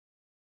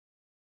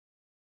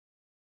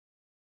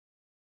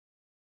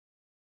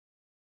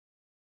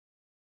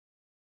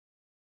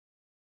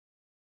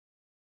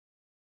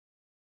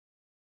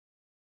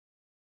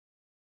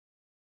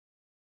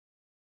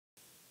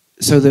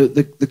So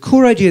the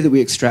core idea that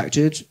we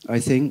extracted, I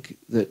think,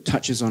 that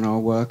touches on our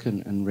work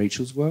and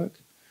Rachel's work,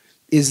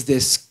 is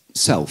this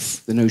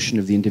self, the notion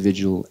of the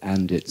individual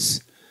and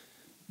its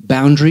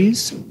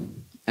boundaries,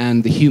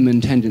 and the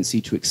human tendency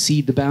to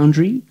exceed the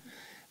boundary,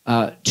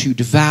 to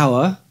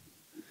devour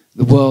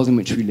the world in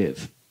which we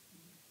live.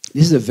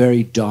 This is a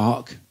very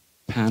dark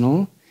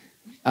panel.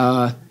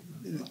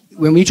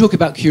 When we talk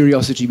about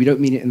curiosity, we don't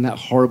mean it in that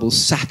horrible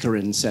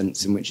saccharine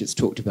sense in which it's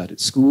talked about at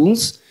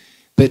schools,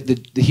 but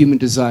the human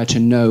desire to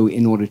know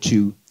in order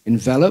to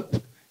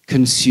envelop,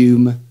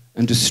 consume,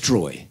 and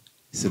destroy.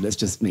 So let's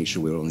just make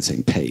sure we're all on the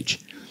same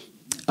page.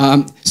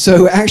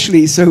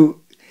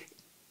 So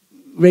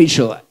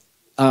Rachel,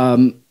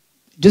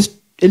 just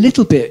a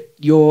little bit,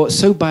 you're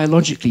so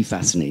biologically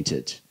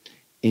fascinated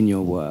in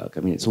your work. I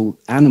mean, it's all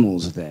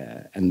animals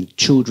there, and the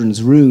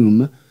children's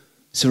room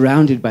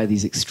surrounded by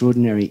these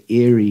extraordinary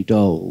eerie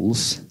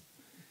dolls.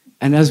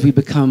 And as we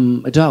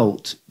become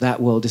adult,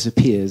 that world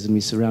disappears and we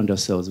surround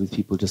ourselves with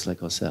people just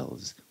like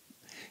ourselves.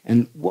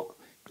 And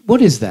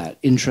what is that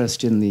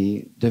interest in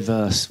the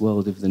diverse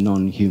world of the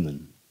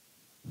non-human?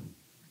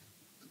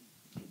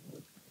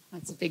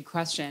 That's a big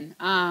question.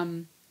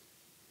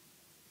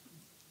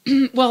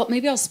 Well,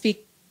 maybe I'll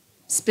speak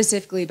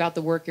specifically about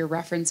the work you're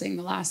referencing,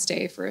 The Last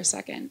Day, for a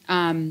second.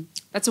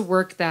 That's a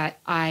work that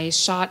I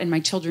shot in my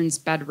children's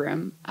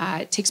bedroom.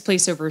 It takes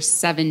place over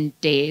 7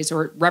 days,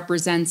 or it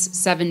represents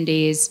 7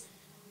 days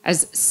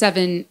as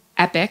 7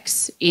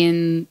 epochs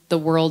in the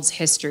world's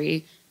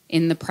history,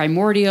 in the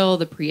primordial,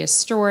 the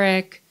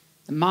prehistoric,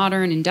 the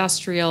modern,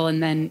 industrial,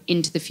 and then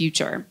into the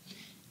future.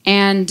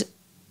 And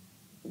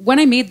when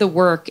I made the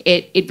work,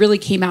 it really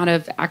came out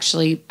of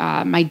actually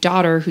my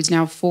daughter, who's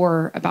now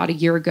 4, about a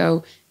year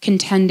ago,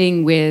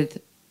 contending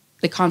with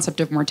the concept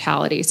of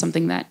mortality,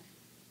 something that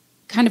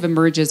kind of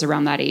emerges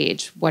around that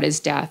age. What is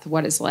death?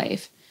 What is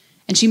life?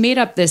 And she made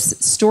up this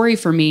story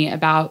for me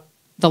about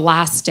the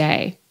last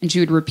day. And she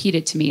would repeat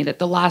it to me, that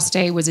the last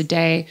day was a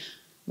day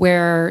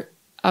where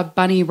a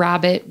bunny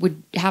rabbit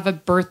would have a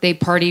birthday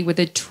party with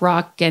a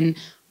truck, and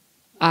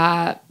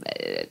I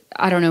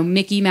don't know,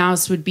 Mickey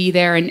Mouse would be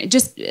there, and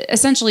just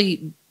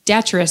essentially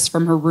detritus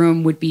from her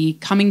room would be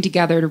coming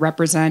together to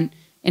represent,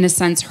 in a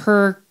sense,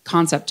 her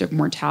concept of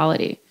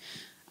mortality.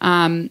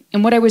 And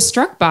what I was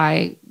struck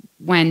by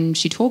when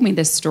she told me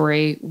this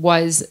story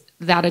was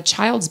that a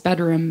child's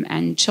bedroom,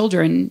 and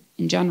children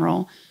in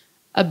general,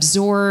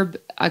 absorb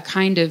a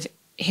kind of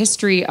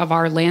history of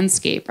our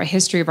landscape, a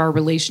history of our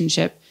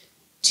relationship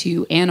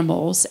to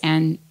animals,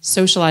 and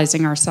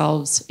socializing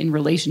ourselves in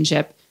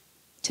relationship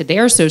to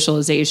their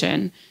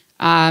socialization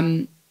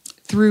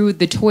through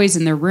the toys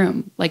in their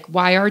room. Like,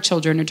 why are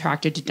children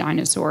attracted to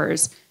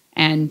dinosaurs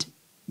and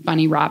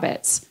bunny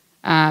rabbits,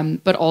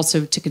 but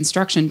also to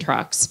construction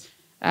trucks?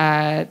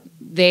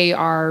 They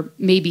are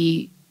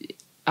maybe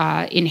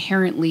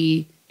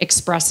inherently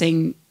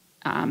expressing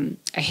a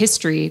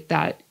history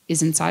that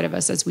is inside of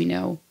us, as we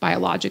know,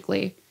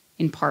 biologically,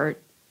 in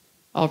part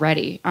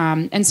already.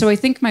 And so I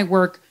think my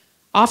work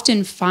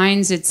often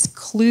finds its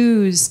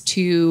clues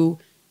to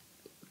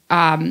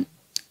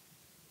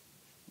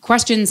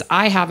questions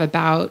I have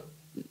about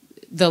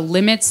the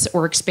limits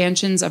or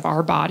expansions of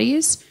our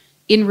bodies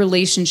in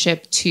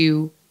relationship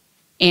to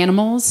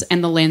animals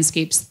and the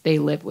landscapes they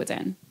live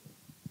within.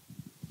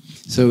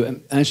 So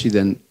actually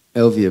then,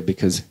 Elvia,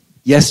 because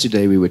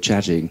yesterday we were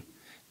chatting,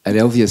 and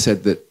Elvia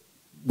said that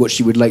what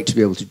she would like to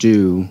be able to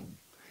do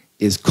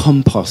is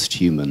compost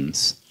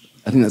humans.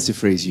 I think that's the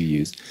phrase you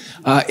used.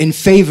 In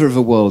favor of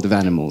a world of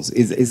animals.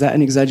 Is that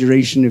an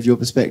exaggeration of your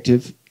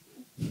perspective?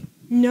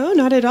 No,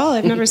 not at all.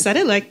 I've never said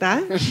it like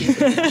that.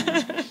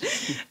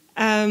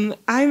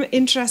 I'm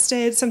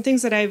interested, some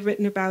things that I've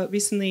written about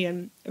recently,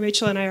 and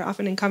Rachel and I are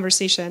often in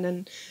conversation,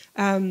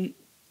 and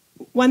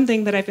one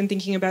thing that I've been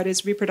thinking about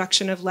is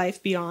reproduction of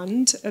life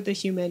beyond the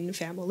human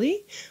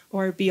family,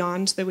 or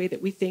beyond the way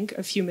that we think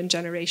of human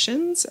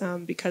generations,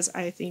 because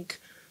I think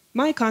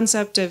my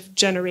concept of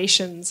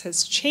generations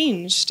has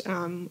changed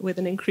with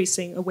an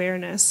increasing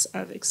awareness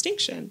of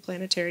extinction,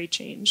 planetary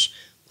change,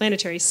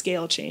 planetary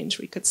scale change,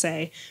 we could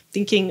say.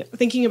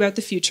 Thinking about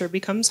the future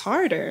becomes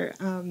harder.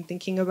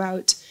 Thinking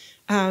about,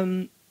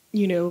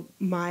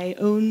 my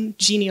own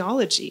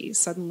genealogy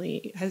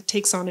suddenly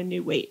takes on a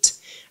new weight.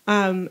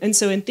 And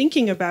so in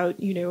thinking about,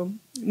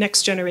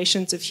 next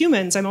generations of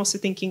humans, I'm also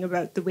thinking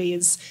about the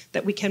ways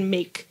that we can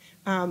make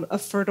a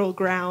fertile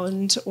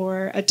ground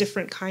or a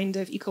different kind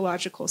of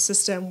ecological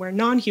system where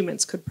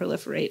non-humans could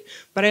proliferate.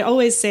 But I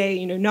always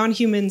say,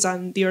 non-humans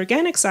on the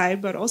organic side,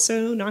 but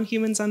also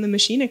non-humans on the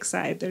machinic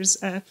side.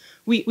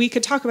 We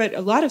could talk about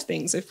a lot of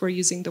things if we're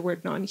using the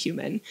word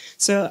non-human.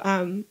 So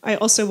I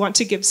also want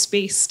to give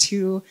space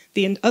to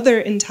the other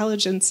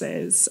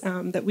intelligences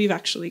that we've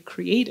actually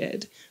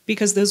created,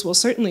 because those will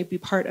certainly be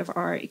part of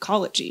our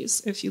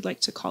ecologies, if you'd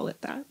like to call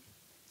it that.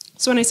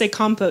 So when I say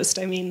compost,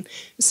 I mean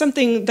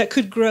something that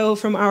could grow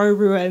from our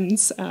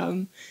ruins,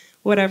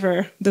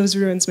 whatever those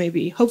ruins may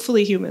be.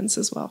 Hopefully humans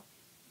as well.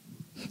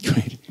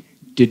 Great.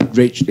 did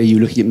Rachel? Are you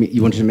looking at me?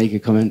 You wanted to make a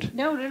comment?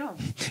 No, no, no.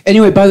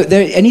 Anyway, by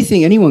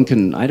anything anyone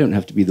can. I don't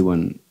have to be the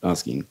one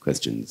asking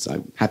questions.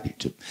 I'm happy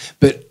to,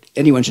 but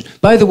anyone should.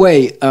 By the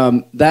way,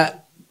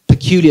 that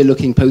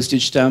peculiar-looking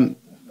postage stamp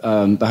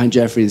behind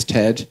Geoffrey is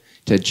Ted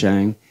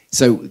Chiang.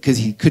 So, because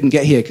he couldn't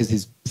get here because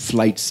his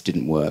flights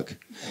didn't work.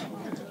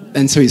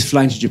 And so he's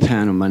flying to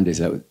Japan on Monday,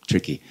 so that was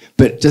tricky.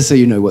 But just so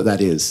you know what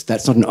that is,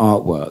 that's not an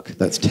artwork,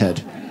 that's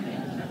Ted.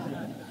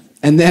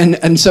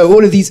 And so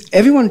all of these,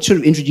 everyone should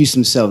have introduced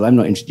themselves. I'm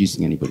not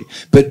introducing anybody.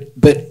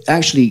 But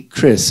actually,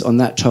 Chris, on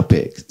that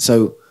topic,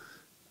 so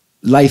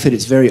life at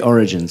its very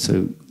origin,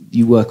 so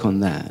you work on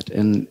that.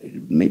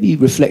 And maybe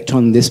reflect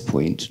on this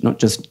point, not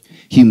just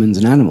humans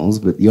and animals,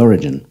 but the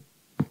origin.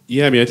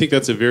 Yeah, I mean, I think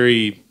that's a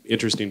very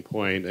interesting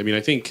point. I mean,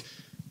 I think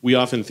we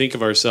often think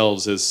of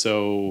ourselves as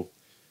so,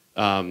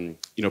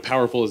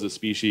 powerful as a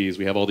species.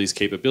 We have all these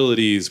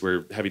capabilities.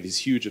 We're having these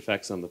huge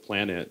effects on the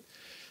planet.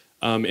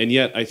 And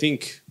yet, I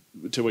think,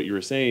 to what you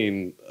were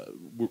saying,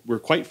 we're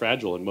quite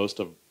fragile in most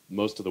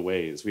of the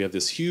ways. We have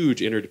this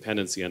huge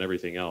interdependency on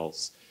everything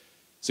else.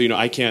 So,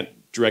 I can't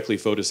directly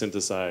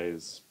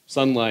photosynthesize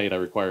sunlight. I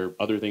require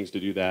other things to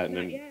do that,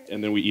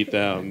 and then we eat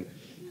them.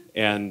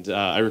 And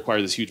I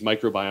require this huge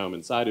microbiome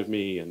inside of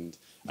me, and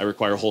I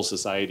require a whole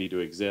society to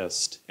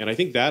exist. And I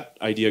think that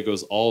idea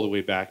goes all the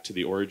way back to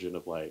the origin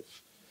of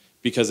life.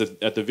 Because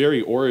at the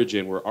very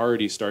origin, we're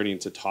already starting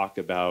to talk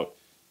about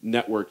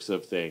networks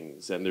of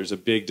things. And there's a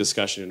big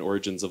discussion in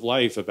Origins of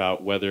Life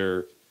about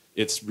whether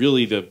it's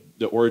really the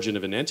origin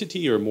of an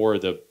entity or more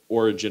the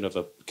origin of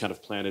a kind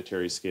of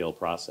planetary scale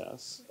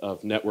process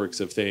of networks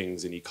of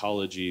things and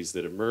ecologies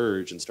that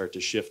emerge and start to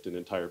shift an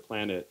entire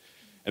planet.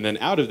 And then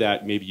out of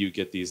that, maybe you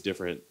get these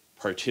different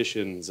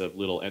partitions of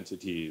little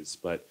entities.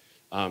 But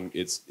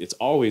it's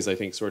always, I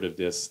think, sort of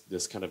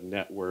this kind of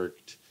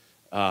networked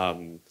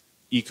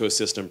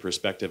ecosystem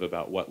perspective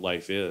about what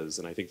life is.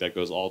 And I think that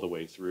goes all the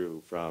way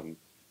through from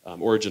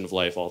origin of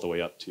life all the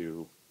way up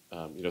to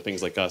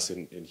things like us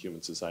in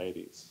human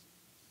societies.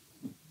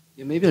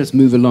 Yeah, maybe let's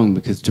move along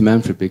to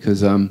Manfred,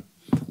 because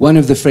one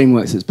of the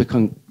frameworks that's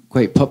become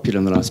quite popular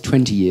in the last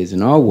 20 years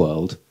in our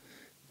world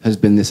has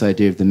been this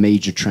idea of the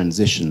major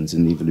transitions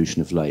in the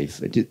evolution of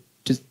life.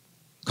 Just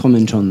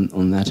comment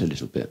on that a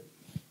little bit.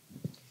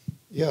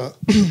 Yeah,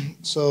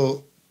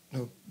 so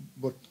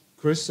what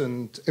Chris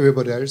and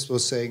everybody else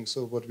was saying,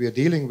 so what we are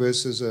dealing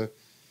with is a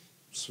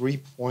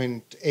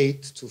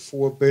 3.8 to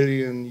 4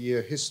 billion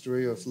year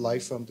history of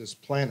life on this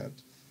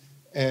planet.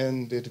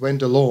 And it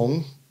went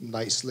along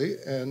nicely,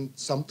 and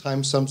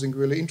sometimes something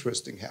really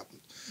interesting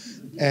happened.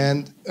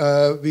 And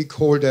we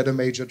call that a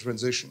major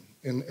transition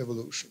in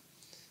evolution.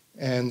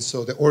 And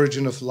so the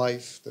origin of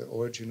life, the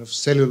origin of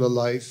cellular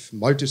life,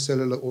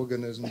 multicellular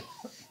organism,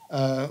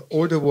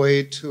 all the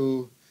way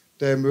to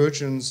the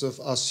emergence of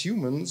us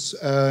humans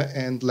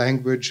and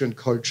language and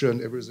culture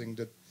and everything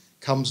that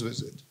comes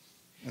with it.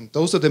 And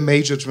those are the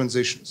major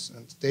transitions.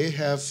 And they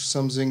have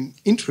something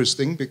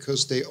interesting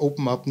because they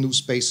open up new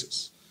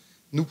spaces,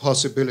 new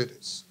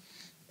possibilities.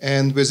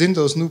 And within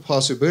those new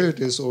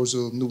possibilities,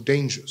 also new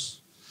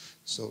dangers.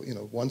 So,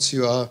 once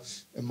you are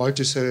a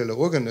multicellular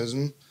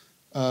organism,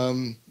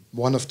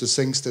 one of the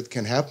things that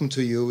can happen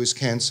to you is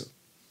cancer.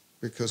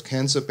 Because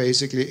cancer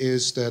basically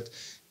is that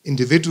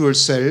individual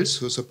cells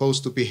who are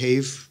supposed to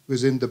behave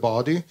within the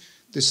body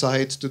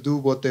decide to do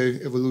what they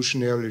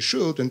evolutionarily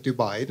should and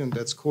divide, and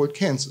that's called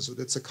cancer. So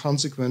that's a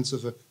consequence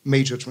of a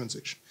major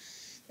transition.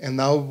 And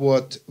now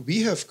what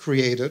we have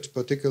created,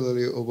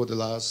 particularly over the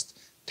last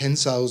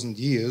 10,000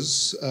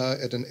 years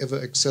at an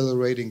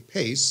ever-accelerating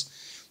pace,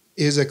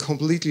 is a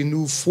completely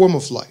new form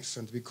of life,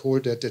 and we call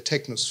that the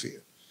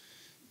technosphere.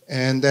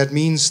 And that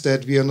means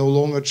that we are no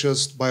longer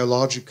just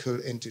biological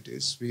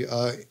entities. We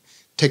are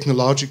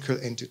technological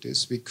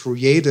entities. We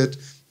created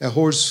a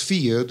whole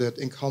sphere that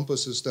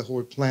encompasses the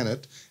whole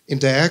planet,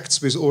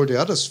 interacts with all the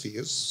other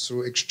spheres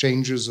through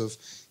exchanges of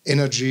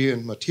energy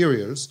and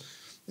materials.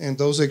 And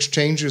those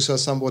exchanges are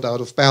somewhat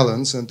out of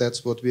balance, and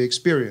that's what we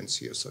experience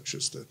here, such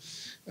as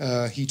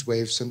the heat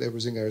waves and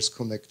everything else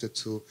connected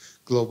to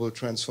global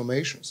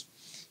transformations.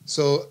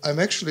 So I'm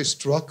actually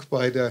struck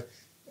by the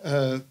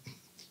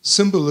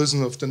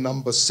symbolism of the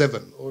number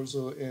 7,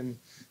 also in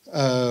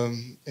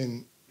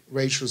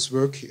Rachel's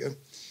work here,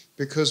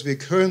 because we're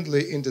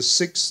currently in the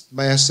 6th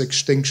mass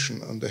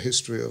extinction on the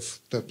history of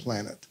the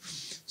planet.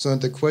 So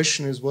the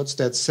question is, what's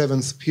that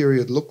 7th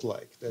period look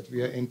like that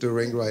we are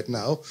entering right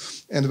now,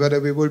 and whether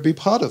we will be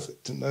part of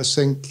it? And I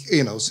think,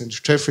 since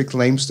Geoffrey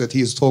claims that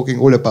he is talking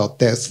all about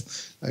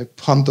death, I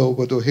punt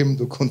over to him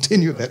to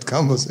continue that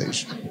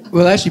conversation.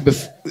 Well, actually,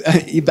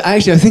 I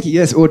think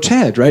yes, or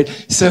Ted, right?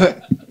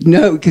 So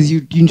no, because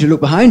you need to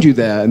look behind you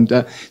there.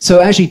 And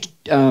so actually,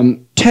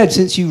 Ted,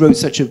 since you wrote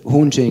such a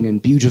haunting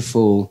and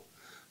beautiful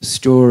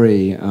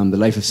story, The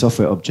Life of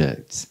Software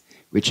Objects,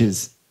 which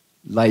is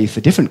life,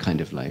 a different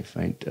kind of life,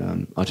 right?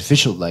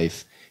 Artificial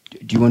life.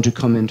 Do you want to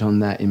comment on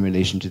that in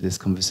relation to this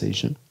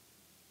conversation?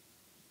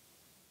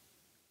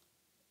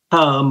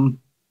 Well,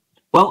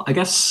 I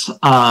guess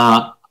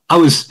I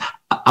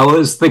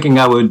was thinking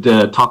I would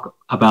talk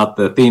about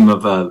the theme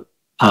of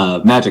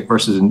magic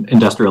versus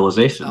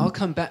industrialization. I'll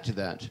come back to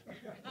that.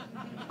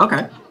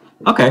 Okay.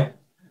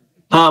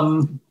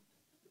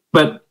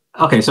 But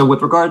okay, so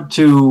with regard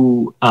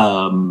to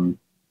the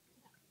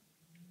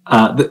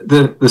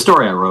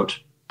story I wrote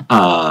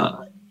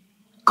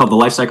called The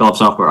Life Cycle of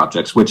Software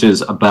Objects, which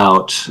is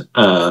about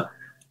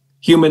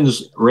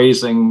humans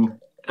raising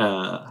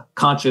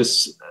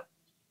conscious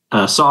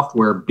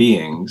software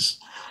beings.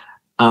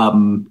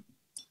 I'd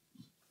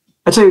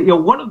say,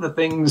 one of the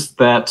things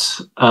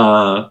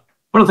I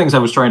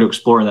was trying to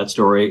explore in that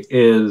story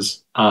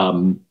is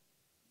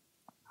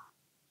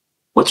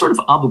what sort of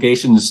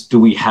obligations do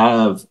we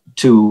have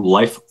to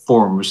life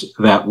forms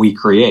that we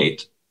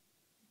create?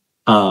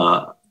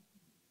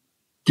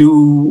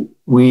 Do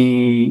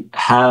we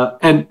have,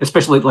 and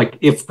especially like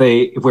if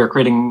we're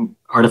creating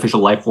artificial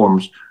life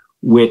forms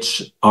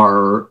which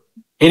are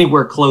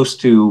anywhere close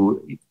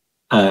to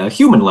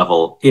human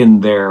level in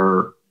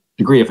their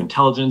degree of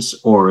intelligence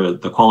or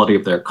the quality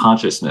of their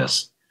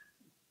consciousness,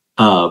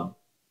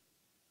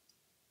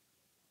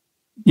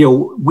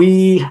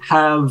 we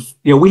have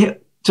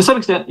to some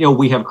extent,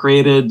 we have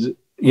created,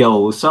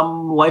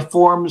 some life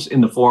forms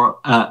in the form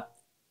of,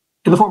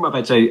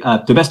 I'd say,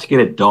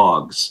 domesticated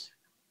dogs.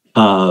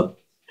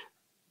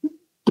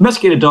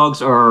 Domesticated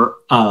dogs are,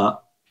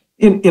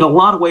 in a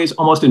lot of ways,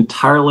 almost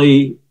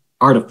entirely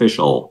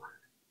artificial.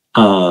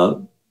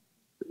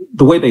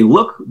 The way they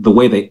look, the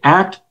way they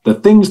act, the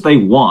things they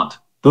want,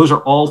 those are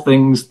all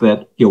things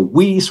that,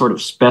 we sort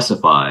of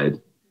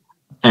specified.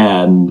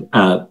 And,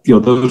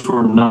 those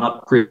were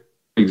not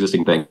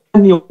pre-existing things.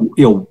 And,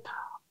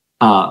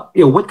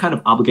 what kind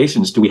of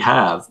obligations do we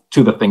have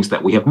to the things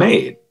that we have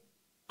made?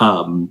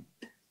 And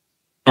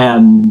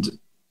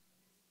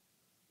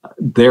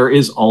there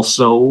is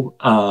also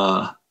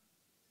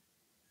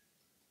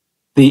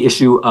the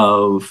issue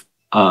of,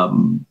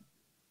 to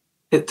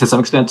some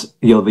extent,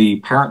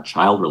 the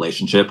parent-child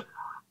relationship,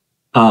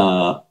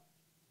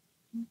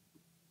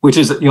 which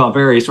is, a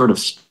very sort of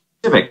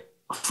specific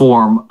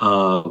form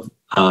of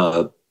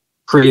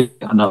creating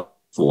another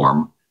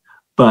form.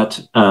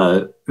 But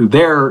there,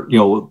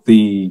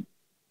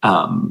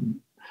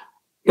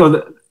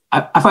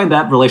 I find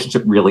that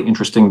relationship really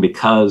interesting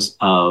because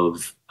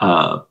of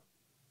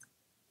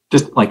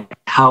just like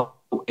how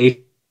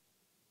the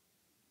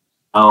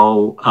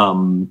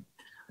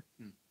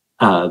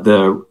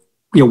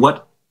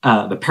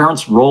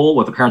parent's role,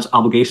 what the parent's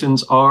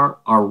obligations are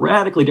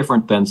radically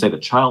different than, say, the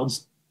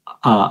child's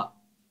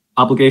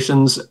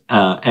obligations,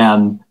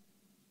 and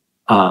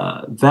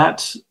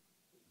that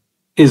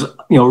is,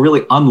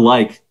 really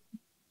unlike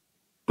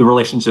the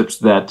relationships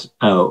that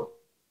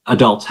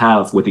adults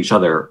have with each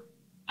other,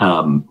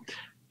 and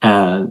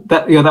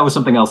that that was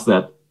something else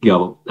that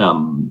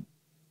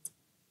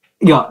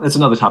that's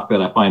another topic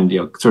that I find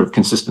sort of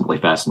consistently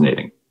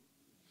fascinating.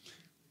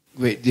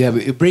 Wait, yeah,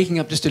 but you're breaking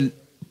up just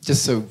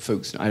so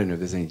folks, I don't know if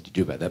there's anything to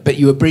do about that, but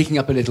you were breaking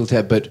up a little,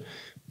 Ted, but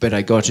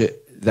I got it.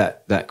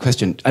 That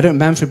question.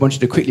 Manfred wanted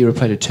to quickly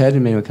reply to Ted,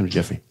 and maybe I'll come to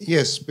Geoffrey.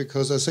 Yes,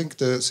 because I think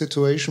the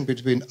situation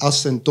between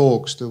us and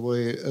dogs, the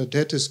way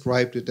Ted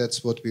described it,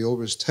 that's what we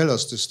always tell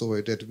us the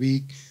story, that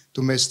we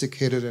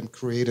domesticated and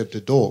created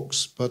the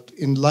dogs. But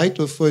in light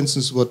of, for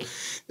instance, what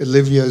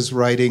Elvia is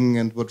writing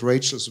and what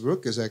Rachel's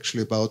work is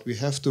actually about, we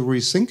have to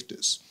rethink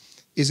this.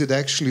 Is it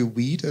actually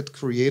we that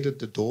created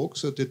the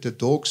dogs, or did the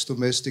dogs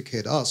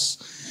domesticate us?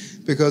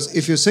 Because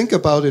if you think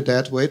about it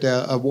that way,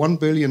 there are 1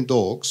 billion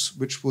dogs,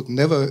 which would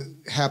never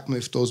happen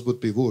if those would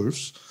be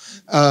wolves.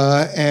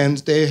 And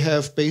they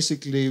have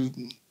basically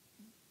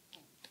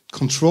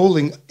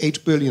controlling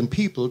 8 billion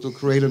people to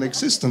create an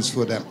existence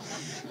for them.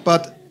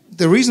 But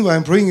the reason why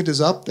I'm bringing this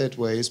up that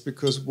way is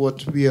because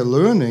what we are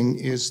learning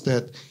is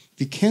that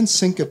we can't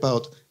think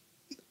about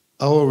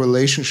our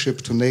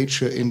relationship to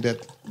nature in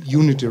that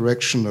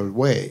unidirectional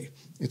way.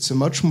 It's a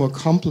much more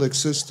complex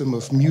system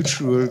of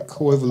mutual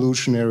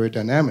co-evolutionary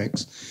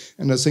dynamics.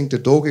 And I think the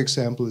dog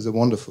example is a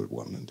wonderful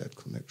one in that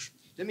connection.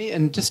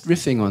 And just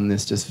riffing on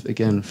this, just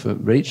again for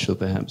Rachel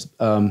perhaps,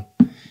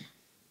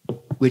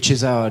 which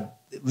is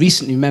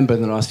recently, remember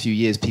in the last few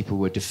years, people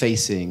were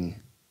defacing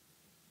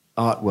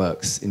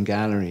artworks in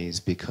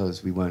galleries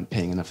because we weren't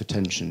paying enough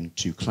attention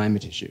to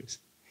climate issues.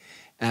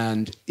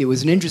 And it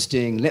was an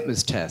interesting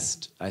litmus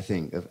test, I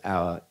think, of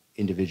our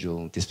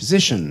individual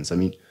dispositions. I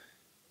mean,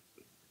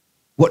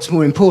 what's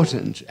more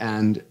important?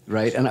 And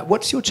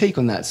what's your take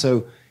on that?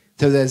 So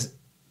there's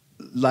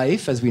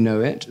life as we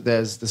know it.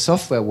 There's the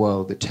software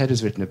world that Ted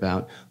has written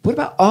about. What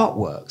about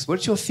artworks?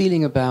 What's your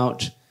feeling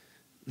about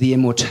the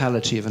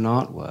immortality of an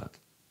artwork?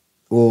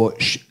 Or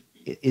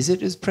is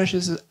it as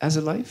precious as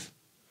a life?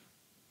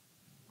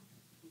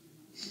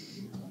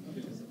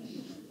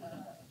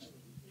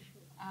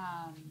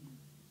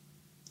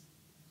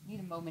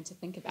 Moment to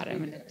think about it. I'm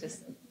going to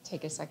just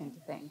take a second to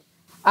think.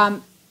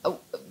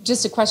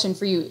 Just a question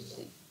for you.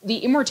 The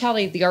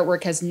immortality of the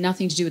artwork has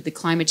nothing to do with the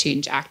climate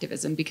change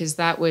activism, because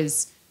that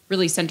was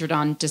really centered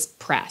on just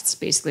press,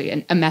 basically,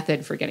 and a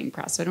method for getting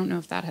press. So I don't know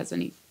if that has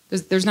any...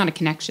 There's not a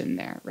connection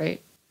there,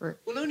 right? Well,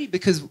 only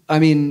because, I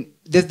mean,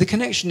 the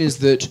connection is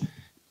that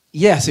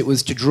yes, it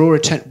was to draw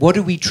attention. What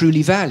do we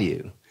truly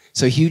value?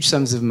 So huge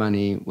sums of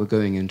money were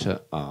going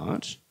into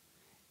art,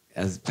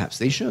 as perhaps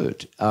they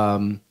should,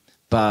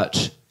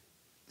 but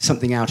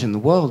something out in the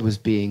world was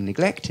being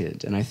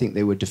neglected, and I think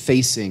they were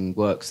defacing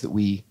works that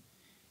we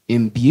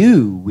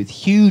imbue with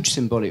huge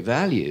symbolic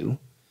value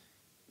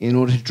in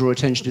order to draw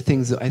attention to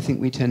things that I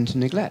think we tend to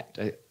neglect.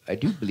 I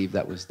do believe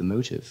that was the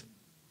motive.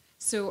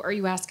 So are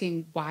you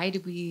asking why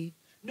do we...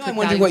 No, I'm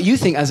wondering what you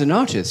think as an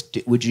artist.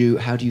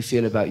 How do you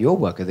feel about your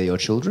work? Are they your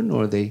children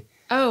or are they...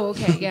 Oh,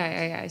 okay.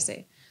 Yeah, I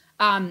see.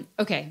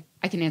 Okay,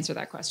 I can answer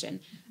that question.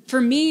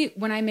 For me,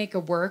 when I make a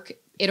work,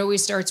 it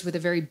always starts with a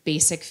very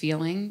basic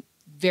feeling,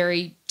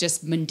 very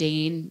just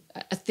mundane,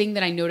 a thing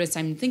that I notice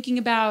I'm thinking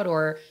about,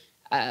 or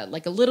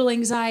like a little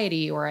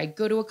anxiety, or I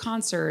go to a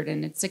concert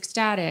and it's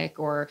ecstatic,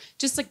 or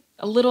just like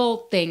a little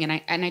thing.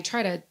 And I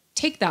try to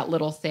take that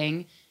little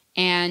thing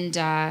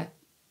and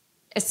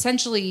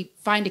essentially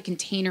find a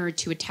container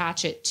to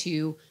attach it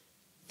to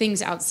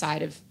things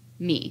outside of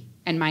me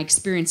and my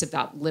experience of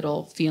that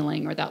little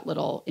feeling or that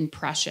little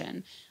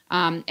impression.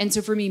 And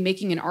so for me,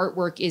 making an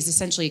artwork is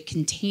essentially a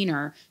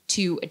container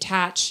to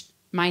attach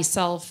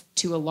myself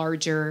to a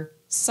larger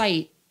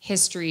site,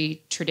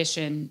 history,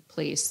 tradition,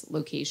 place,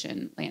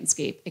 location,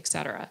 landscape,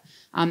 etc.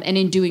 And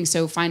in doing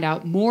so, find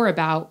out more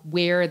about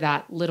where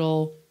that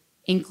little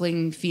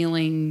inkling,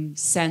 feeling,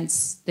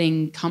 sense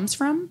thing comes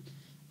from,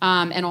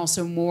 and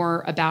also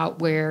more about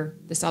where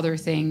this other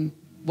thing,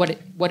 what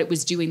it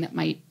was doing that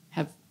might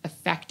have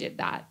affected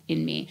that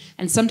in me.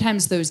 And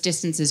sometimes those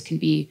distances can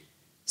be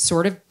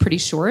sort of pretty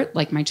short,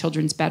 like my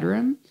children's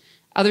bedroom.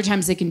 Other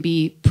times they can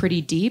be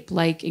pretty deep,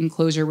 like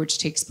Enclosure, which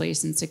takes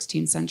place in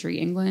 16th century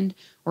England,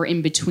 or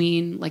in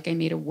between, like I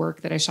made a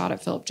work that I shot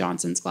at Philip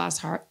Johnson's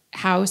Glass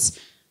House.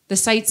 The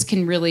sites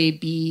can really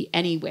be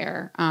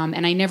anywhere,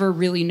 and I never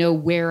really know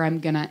where I'm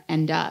going to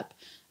end up.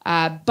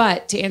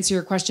 But to answer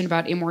your question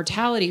about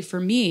immortality,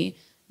 for me,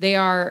 they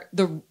are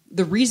the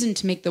reason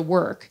to make the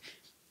work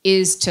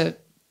is to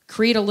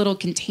create a little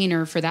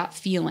container for that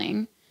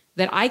feeling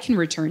that I can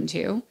return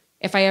to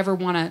if I ever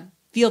want to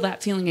feel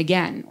that feeling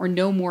again or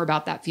know more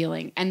about that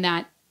feeling. And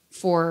that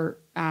for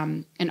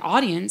an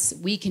audience,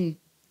 we can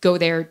go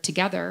there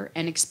together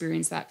and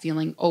experience that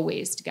feeling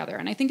always together.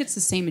 And I think it's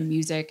the same in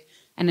music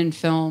and in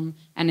film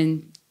and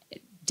in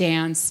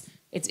dance.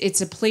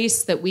 It's a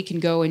place that we can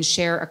go and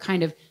share a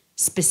kind of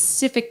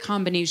specific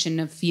combination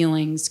of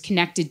feelings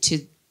connected to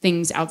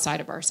things outside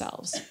of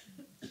ourselves.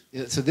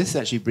 Yeah, so this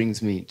actually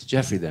brings me to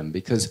Geoffrey then,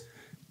 because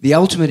the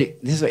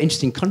ultimate, this is an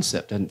interesting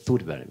concept. I hadn't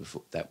thought about it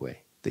before that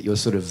way, that you're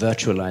sort of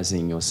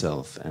virtualizing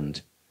yourself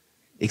and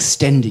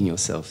extending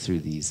yourself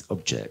through these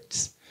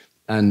objects.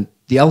 And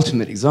the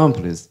ultimate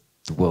example is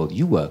the world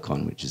you work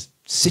on, which is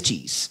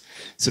cities.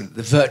 Sort of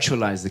the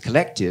virtualize the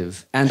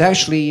collective, and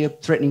actually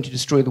threatening to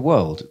destroy the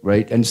world,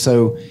 right? And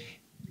so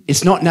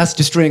it's not us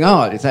destroying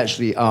art, it's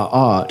actually our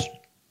art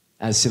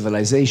as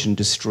civilization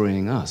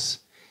destroying us.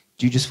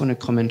 Do you just want to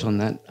comment on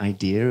that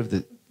idea of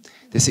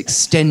this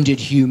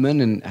extended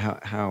human and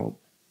how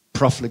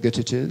profligate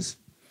it is?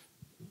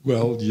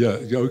 Well, yeah,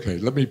 okay.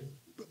 Let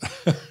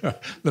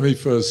me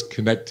first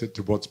connect it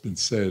to what's been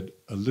said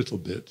a little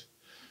bit.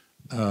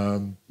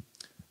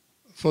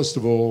 First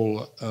of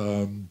all,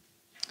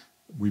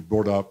 we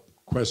brought up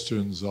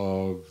questions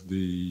of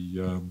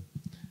the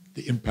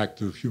impact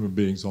of human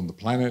beings on the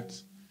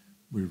planet.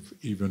 We've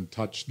even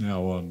touched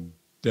now on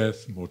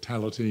death,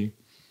 mortality,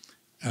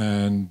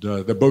 and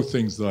they're both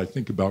things that I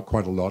think about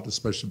quite a lot,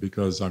 especially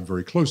because I'm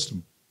very close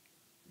to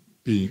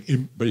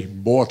being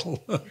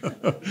mortal,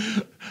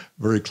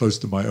 very close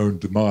to my own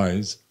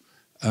demise,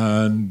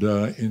 and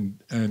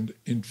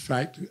in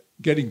fact,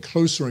 getting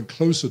closer and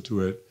closer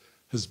to it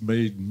has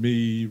made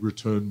me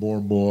return more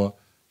and more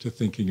to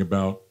thinking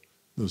about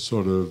the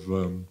sort of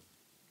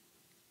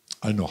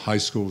high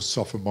school,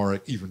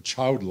 sophomoric, even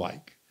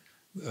childlike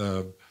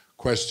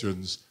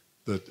questions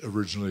that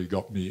originally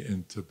got me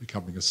into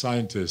becoming a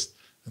scientist,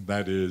 and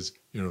that is,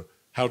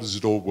 how does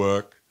it all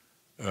work,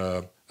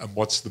 and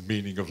what's the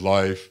meaning of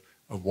life,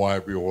 and why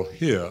are we all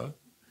here?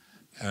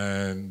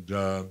 And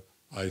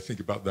I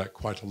think about that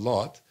quite a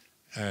lot.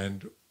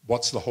 And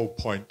what's the whole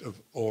point of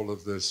all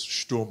of this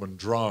Sturm und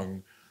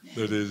Drang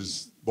that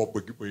is what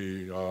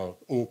we are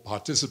all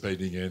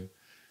participating in?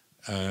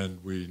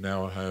 And we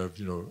now have,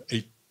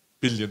 8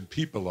 billion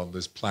people on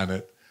this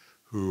planet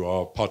who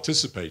are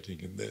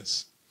participating in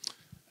this.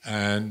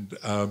 And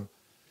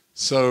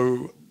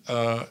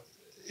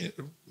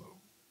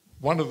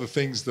one of the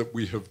things that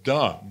we have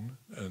done,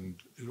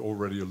 and it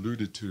already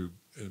alluded to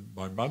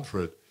by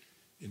Manfred,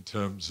 in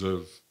terms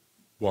of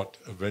what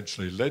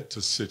eventually led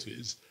to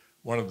cities,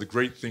 one of the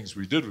great things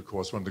we did, of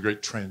course, one of the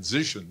great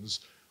transitions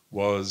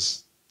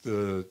was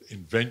the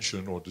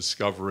invention or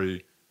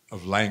discovery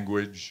of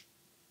language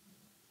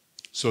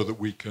so that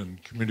we can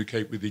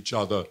communicate with each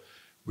other.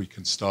 We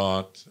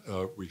start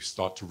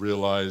to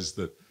realize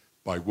that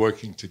by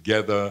working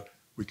together,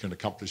 we can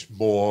accomplish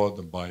more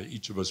than by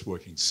each of us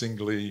working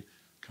singly,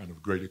 kind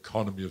of great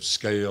economy of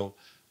scale,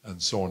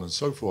 and so on and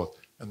so forth.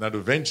 And that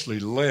eventually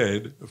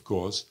led, of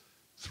course,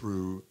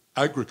 through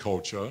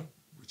agriculture,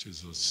 which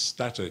is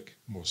a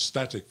more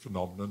static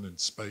phenomenon in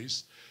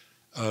space,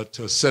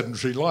 to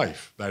sedentary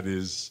life, that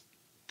is,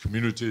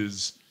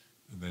 communities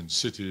and then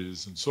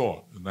cities and so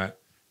on. And that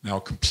now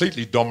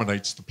completely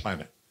dominates the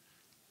planet.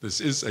 This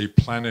is a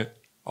planet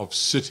of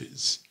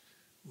cities.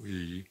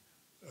 We,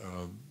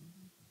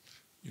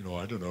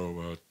 I don't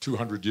know,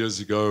 200 years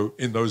ago,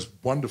 in those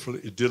wonderful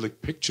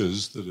idyllic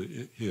pictures that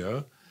are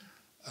here,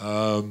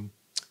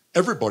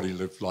 everybody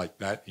lived like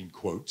that, in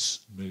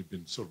quotes. It may have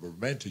been sort of a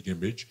romantic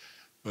image,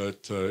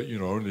 but,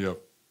 only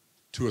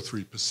 2 or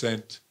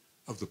 3%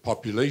 of the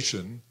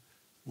population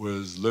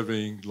was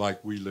living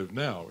like we live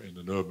now in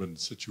an urban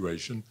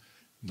situation.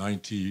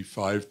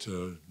 95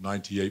 to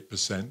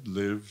 98%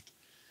 lived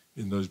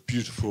in those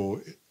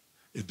beautiful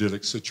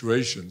idyllic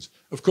situations.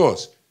 Of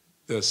course,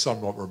 they're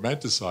somewhat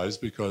romanticized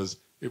because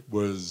it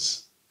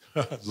was,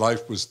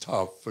 life was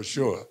tough for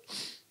sure.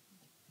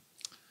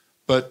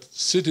 But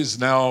cities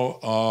now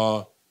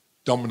are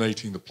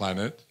dominating the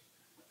planet,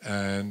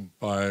 and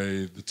by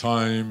the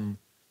time,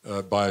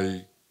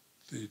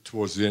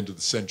 towards the end of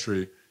the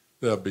century,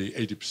 there'll be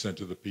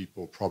 80% of the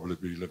people probably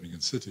be living in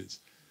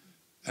cities.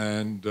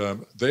 And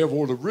they have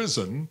all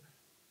arisen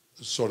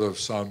sort of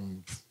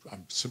some,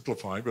 I'm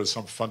simplifying, but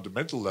some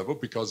fundamental level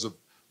because of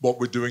what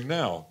we're doing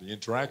now, the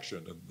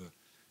interaction and the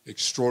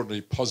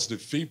extraordinary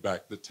positive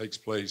feedback that takes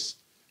place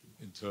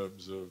in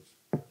terms of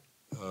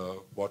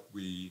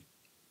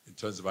in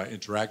terms of our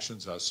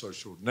interactions, our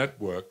social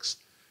networks.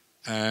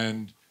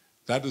 And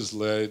that has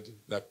led,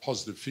 that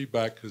positive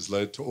feedback has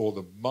led to all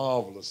the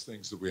marvelous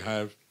things that we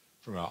have,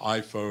 from our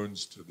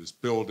iPhones to this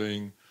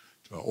building,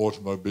 to our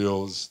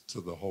automobiles,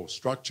 to the whole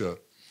structure.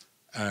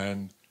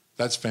 And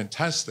that's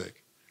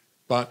fantastic.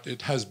 But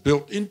it has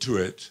built into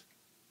it,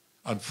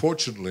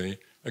 unfortunately,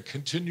 a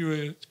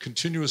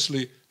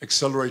continuously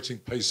accelerating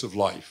pace of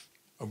life.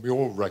 And we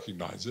all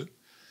recognize it.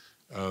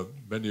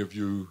 Many of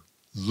you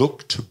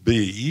look to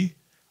be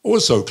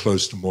also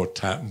close to more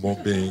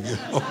being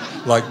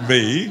like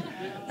me.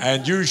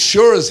 And you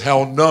sure as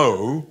hell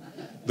know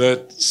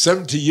that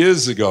 70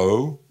 years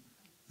ago,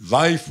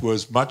 life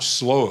was much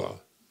slower,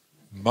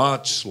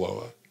 much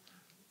slower.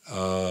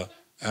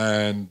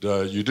 And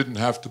you didn't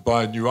have to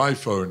buy a new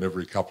iPhone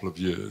every couple of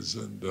years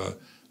and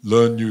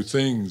learn new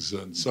things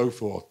and so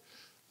forth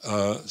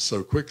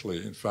so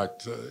quickly. In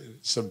fact,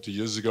 70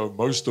 years ago,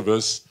 most of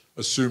us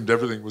assumed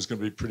everything was going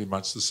to be pretty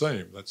much the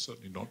same. That's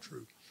certainly not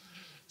true.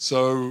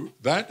 So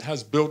that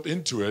has built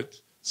into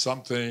it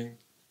something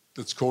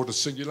that's called a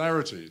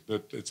singularity,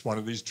 that it's one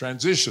of these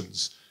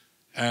transitions.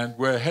 And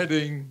we're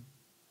heading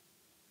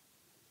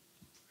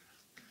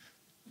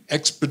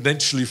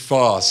exponentially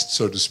fast,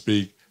 so to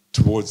speak,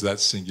 towards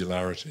that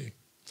singularity.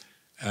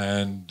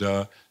 And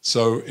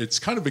so it's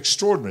kind of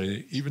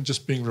extraordinary, even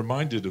just being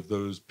reminded of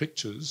those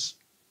pictures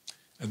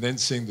and then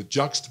seeing the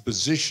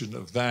juxtaposition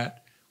of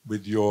that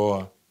with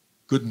your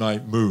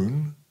Goodnight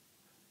Moon,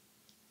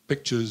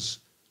 pictures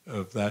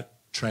of that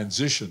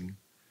transition,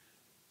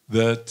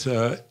 that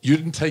you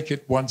didn't take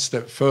it one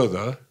step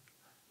further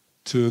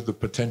to the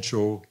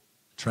potential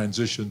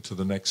transition to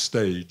the next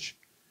stage,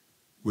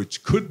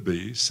 which could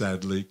be,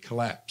 sadly,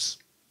 collapse.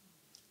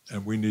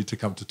 And we need to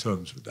come to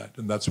terms with that.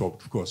 And that's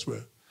what, of course,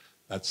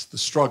 that's the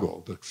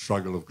struggle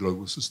of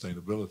global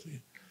sustainability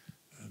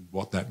and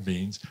what that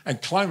means.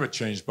 And climate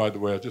change, by the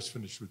way, I just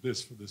finished with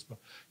this for this.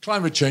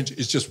 Climate change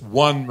is just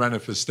one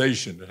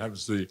manifestation. It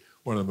happens to be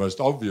one of the most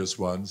obvious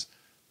ones,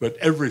 but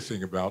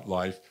everything about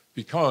life,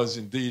 because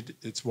indeed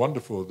it's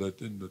wonderful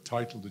that in the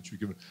title that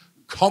you've given,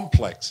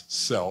 complex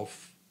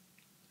self,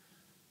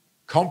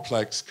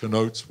 complex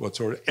connotes what's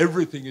already,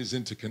 everything is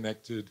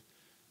interconnected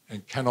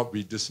and cannot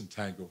be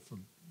disentangled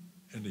from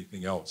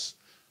anything else.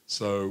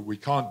 So we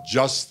can't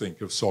just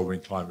think of solving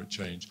climate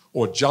change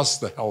or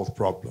just the health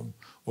problem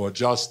or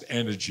just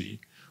energy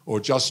or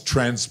just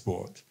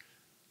transport.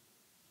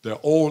 They're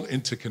all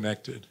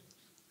interconnected.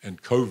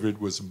 And COVID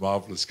was a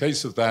marvelous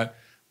case of that,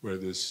 where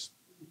this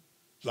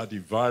bloody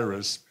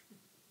virus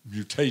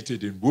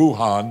mutated in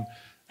Wuhan,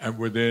 and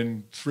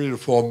within 3 to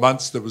 4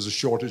 months there was a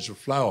shortage of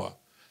flour.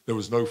 There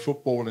was no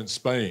football in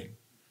Spain.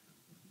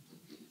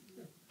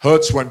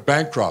 Hertz went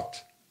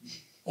bankrupt,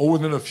 all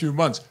within a few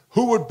months.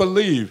 Who would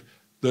believe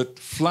that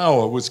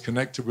flour was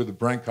connected with the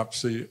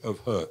bankruptcy of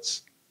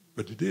Hertz?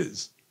 But it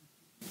is,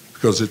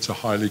 because it's a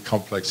highly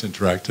complex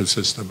interactive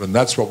system, and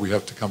that's what we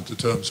have to come to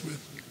terms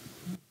with.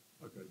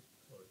 Okay.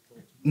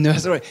 No,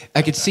 that's all right.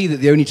 I could see that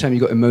the only time you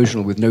got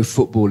emotional with no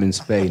football in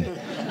Spain.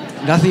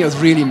 Nothing else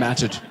really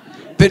mattered.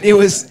 But it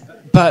was,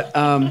 but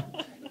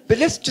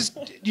let's just,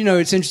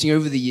 it's interesting,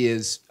 over the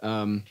years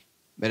at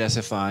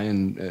SFI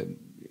and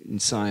in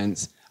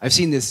science, I've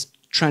seen this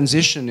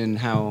transition in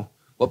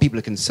what people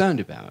are concerned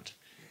about.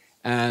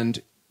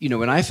 And,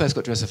 when I first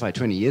got to SFI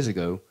 20 years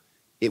ago,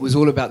 it was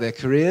all about their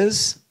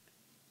careers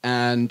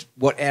and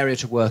what area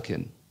to work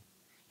in.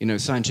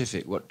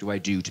 Scientific, what do I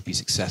do to be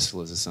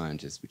successful as a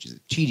scientist, which is a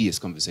tedious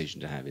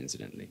conversation to have,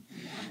 incidentally.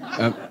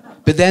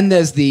 But then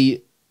there's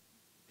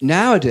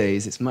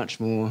nowadays, it's much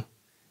more,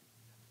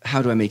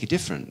 how do I make a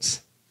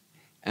difference?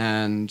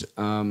 And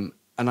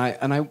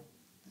I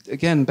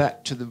again,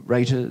 back to the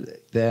writer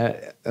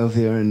there,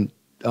 Elvia, and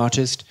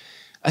artist,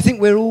 I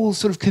think we're all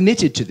sort of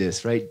committed to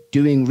this, right?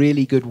 Doing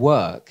really good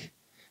work,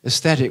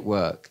 aesthetic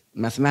work,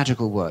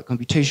 mathematical work,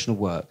 computational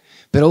work,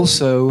 but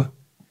also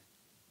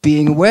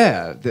being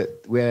aware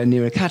that we're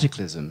near a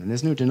cataclysm, and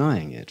there's no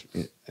denying it,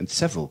 and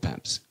several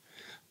perhaps.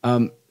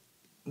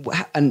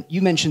 And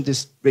you mentioned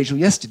this, Rachel,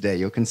 yesterday,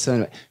 your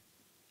concern,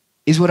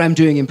 is what I'm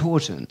doing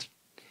important?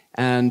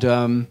 And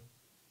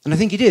I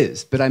think it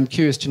is, but I'm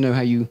curious to know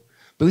how you,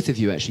 both of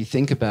you, actually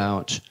think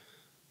about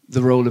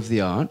the role of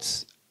the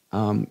arts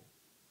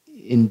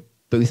in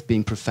both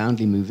being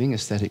profoundly moving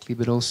aesthetically,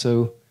 but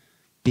also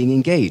being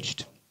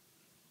engaged.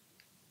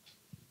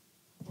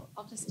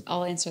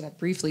 I'll answer that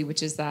briefly,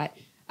 which is that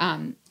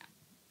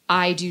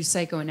I do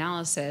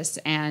psychoanalysis,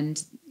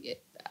 and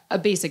a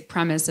basic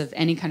premise of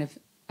any kind of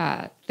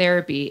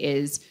therapy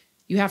is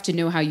you have to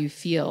know how you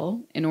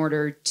feel in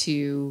order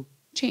to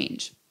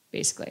change,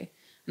 basically.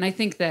 And I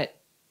think that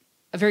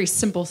a very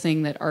simple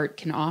thing that art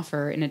can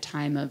offer in a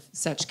time of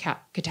such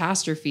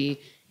catastrophe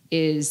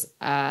is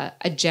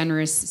a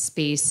generous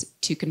space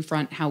to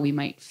confront how we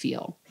might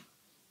feel.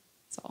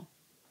 That's all.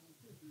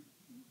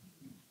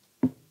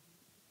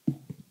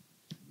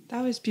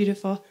 That was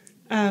beautiful.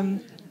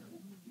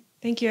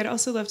 Thank you. I'd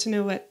also love to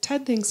know what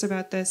Ted thinks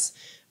about this.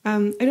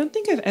 I don't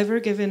think I've ever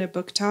given a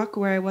book talk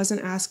where I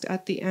wasn't asked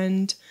at the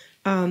end,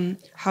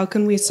 how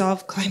can we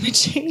solve climate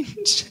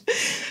change?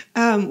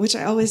 Which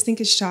I always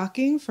think is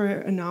shocking for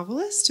a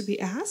novelist to be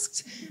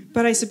asked.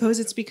 But I suppose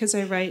it's because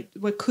I write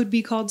what could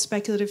be called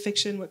speculative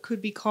fiction, what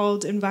could be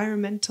called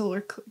environmental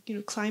or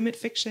climate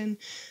fiction.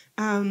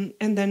 And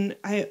then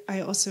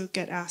I also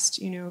get asked,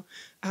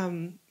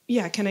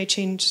 yeah, can I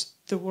change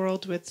the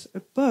world with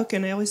a book?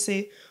 And I always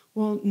say,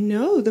 well,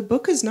 no, the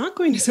book is not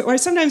going to. Or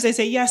sometimes I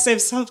say, yes,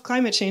 I've solved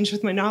climate change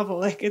with my novel.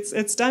 Like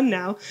it's done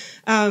now.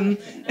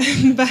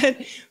 But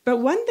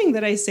one thing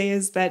that I say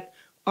is that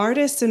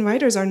artists and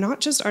writers are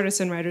not just artists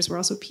and writers. We're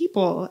also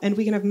people, and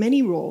we can have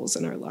many roles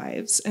in our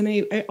lives. And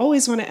I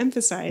always want to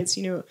emphasize,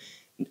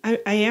 I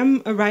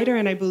am a writer,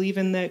 and I believe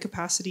in the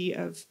capacity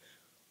of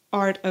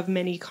art of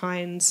many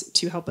kinds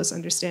to help us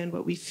understand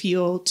what we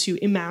feel, to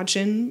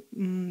imagine,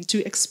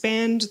 to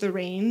expand the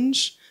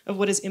range of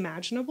what is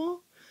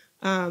imaginable.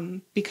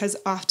 Because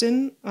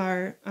often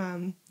our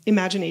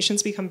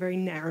imaginations become very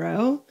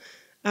narrow.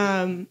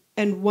 And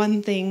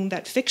one thing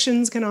that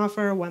fictions can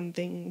offer, one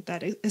thing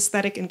that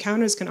aesthetic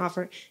encounters can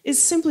offer,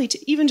 is simply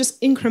to even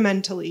just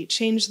incrementally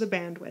change the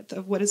bandwidth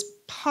of what is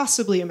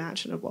possibly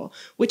imaginable,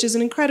 which is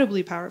an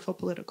incredibly powerful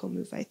political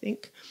move, I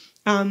think.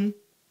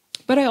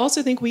 But I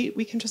also think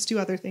we can just do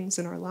other things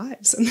in our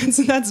lives, and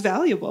that's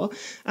valuable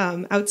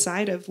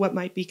outside of what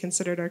might be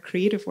considered our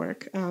creative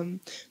work.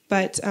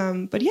 But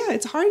yeah,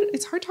 it's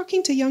hard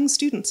talking to young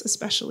students,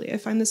 especially. I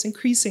find this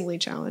increasingly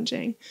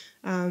challenging.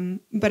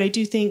 But I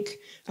do think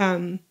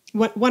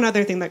one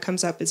other thing that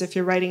comes up is if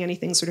you're writing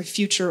anything sort of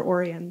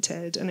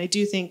future-oriented, and I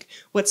do think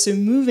what's so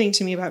moving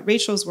to me about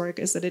Rachel's work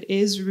is that it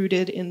is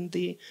rooted in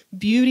the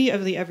beauty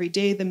of the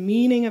everyday, the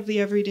meaning of the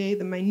everyday,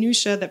 the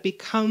minutia that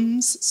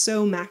becomes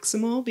so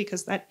maximal,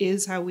 because that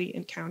is how we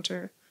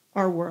encounter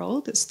our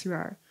world, is through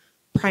our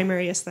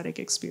primary aesthetic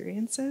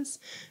experiences.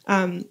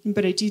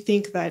 But I do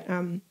think that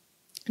in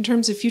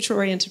terms of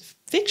future-oriented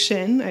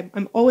fiction,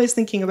 I'm always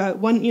thinking about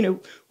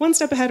one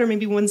step ahead or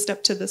maybe one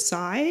step to the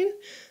side.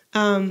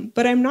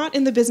 But I'm not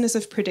in the business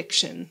of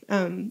prediction.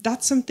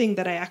 That's something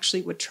that I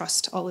actually would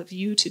trust all of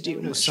you to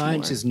do. No,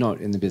 science is not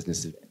in the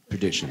business of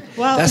prediction.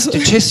 Well, that's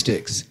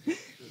statistics.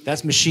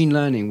 That's machine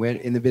learning. We're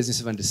in the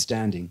business of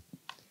understanding.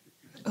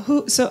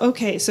 Who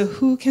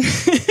can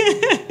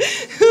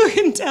who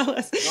can tell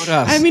us? Not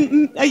us. I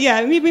mean,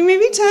 yeah,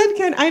 maybe Ted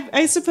can.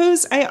 I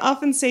suppose I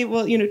often say,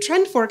 well,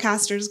 trend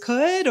forecasters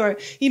could, or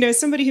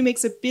somebody who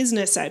makes a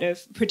business out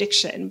of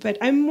prediction. But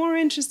I'm more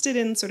interested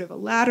in sort of a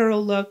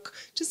lateral look,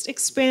 just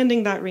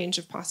expanding that range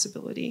of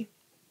possibility.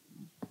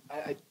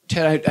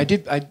 Ted,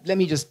 let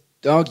me just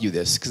argue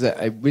this, because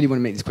I really want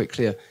to make this quite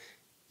clear.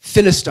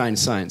 Philistine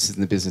science is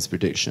in the business of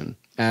prediction,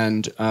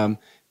 and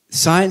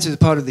science is a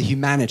part of the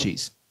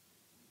humanities.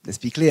 Let's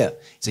be clear.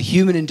 It's a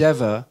human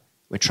endeavor.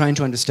 We're trying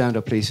to understand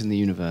our place in the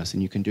universe,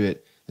 and you can do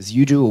it as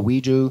you do or we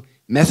do,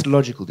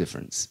 methodological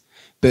difference.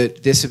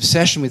 But this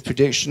obsession with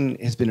prediction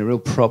has been a real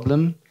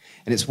problem,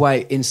 and it's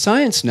why in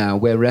science now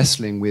we're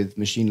wrestling with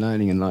machine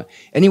learning and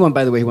anyone,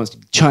 by the way, who wants to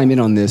chime in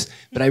on this,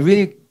 but I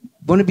really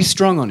want to be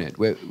strong on it.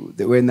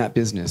 We're in that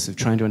business of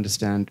trying to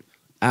understand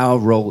our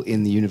role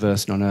in the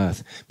universe and on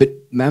Earth. But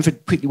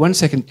Manfred, quickly, 1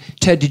 second.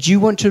 Ted, did you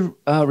want to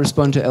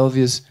respond to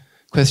Elvia's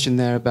question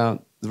there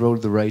about the role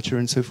of the writer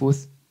and so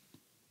forth?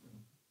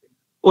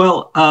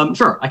 Well,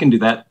 sure, I can do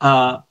that.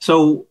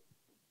 So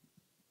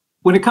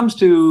when it comes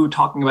to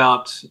talking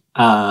about, say,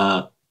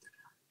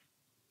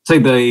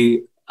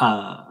 the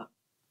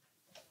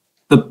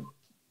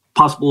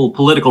possible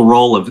political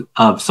role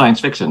of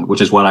science fiction,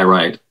 which is what I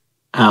write,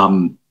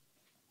 I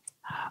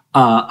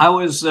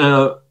always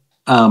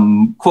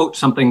quote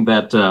something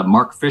that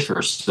Mark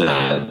Fisher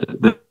said,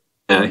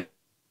 the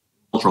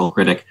cultural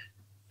critic,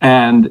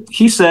 And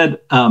he said,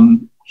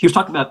 he was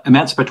talking about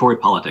emancipatory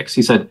politics.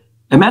 He said,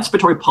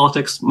 emancipatory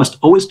politics must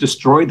always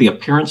destroy the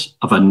appearance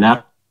of a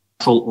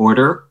natural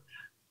order.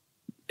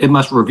 It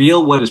must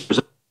reveal what is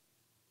presented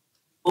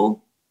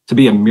to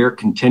be a mere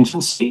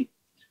contingency,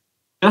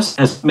 just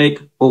as make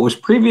what was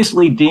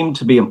previously deemed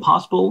to be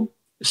impossible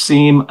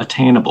seem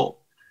attainable.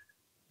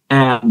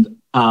 And,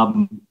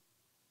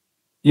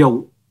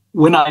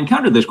 when I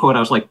encountered this quote, I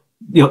was like,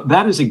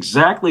 that is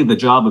exactly the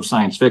job of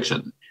science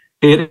fiction.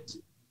 It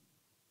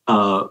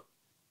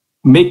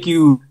make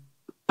you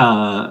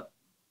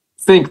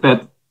think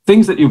that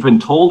things that you've been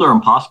told are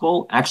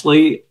impossible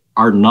actually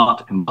are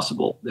not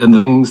impossible, and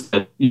the things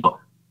that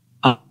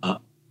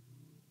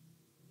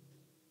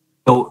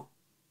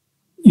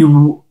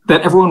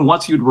that everyone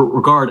wants you to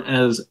regard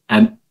as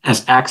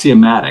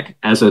axiomatic,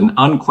 as an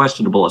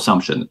unquestionable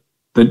assumption.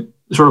 The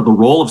sort of the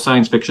role of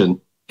science fiction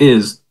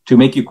is to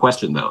make you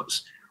question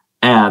those,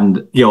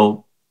 and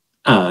you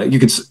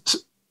could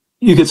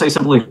say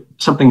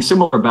something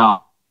similar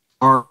about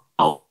our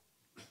health,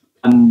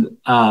 and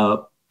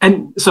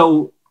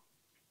so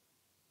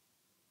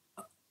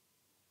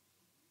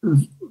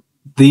I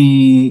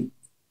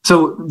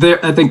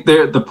think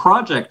the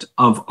project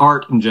of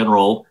art in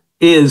general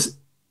is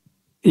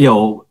has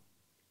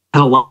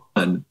a lot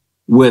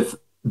with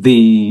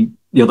the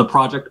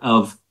project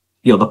of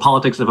the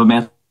politics of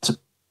emancipation.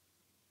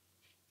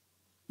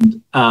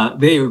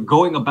 They are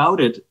going about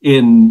it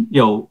in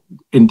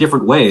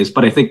different ways,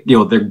 but I think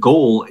their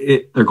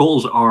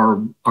goals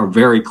are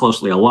very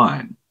closely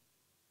aligned.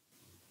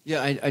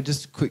 Yeah, I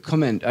just a quick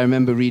comment. I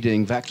remember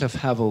reading Václav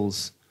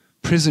Havel's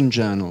prison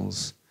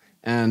journals,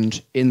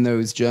 and in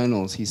those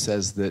journals he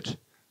says that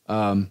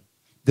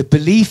the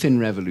belief in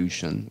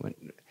revolution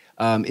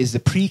is the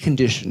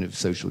precondition of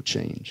social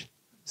change.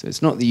 So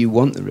it's not that you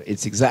want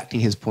it's exactly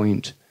his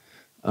point.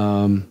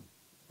 The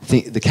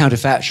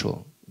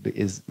counterfactual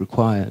is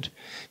required.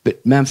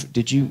 But Manfred,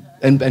 did you,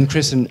 and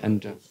Chris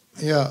and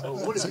yeah,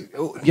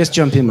 just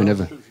jump in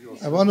whenever.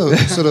 I want to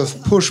sort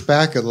of push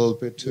back a little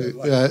bit to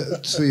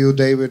you,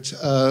 David,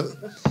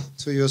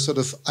 to your sort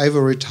of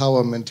ivory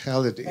tower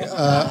mentality.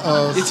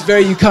 It's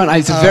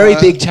a very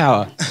big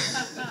tower.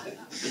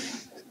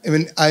 I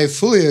mean, I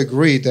fully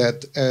agree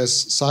that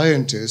as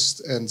scientists,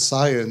 and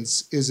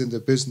science is in the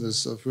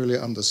business of really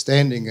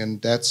understanding,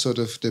 and that's sort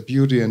of the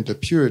beauty and the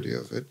purity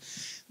of it.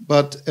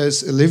 But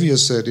as Elvia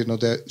said,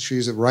 that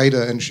she's a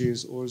writer and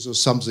she's also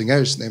something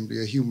else, namely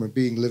a human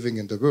being living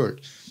in the world.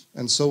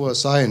 And so are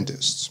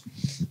scientists.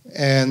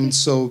 And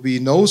so we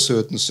know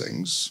certain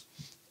things.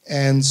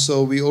 And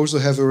so we also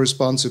have a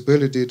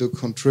responsibility to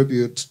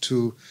contribute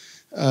to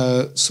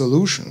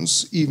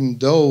solutions, even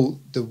though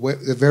the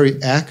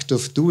very act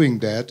of doing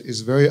that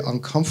is very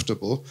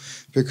uncomfortable,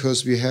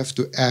 because we have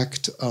to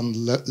act on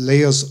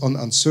layers on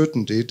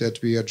uncertainty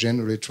that we are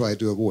generally trying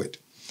to avoid.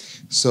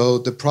 So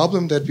the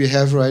problem that we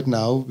have right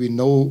now, we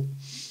know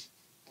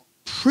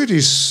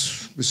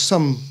with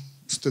some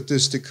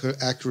statistical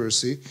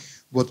accuracy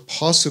what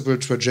possible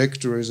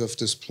trajectories of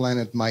this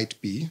planet might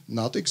be,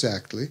 not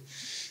exactly.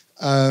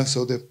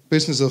 So the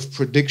business of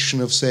prediction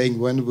of saying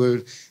when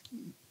will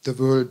the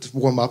world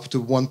warm up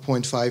to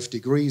 1.5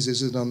 degrees,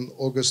 is it on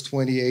August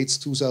 28th,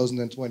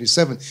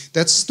 2027?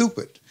 That's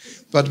stupid.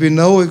 But we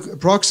know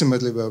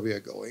approximately where we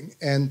are going.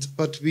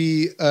 But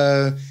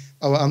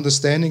our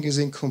understanding is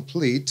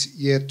incomplete,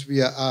 yet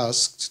we are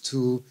asked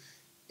to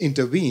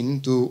intervene,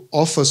 to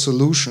offer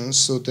solutions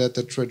so that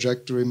the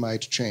trajectory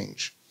might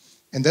change.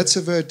 And that's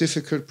a very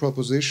difficult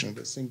proposition.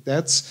 I think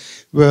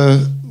that's where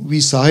we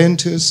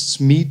scientists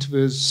meet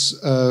with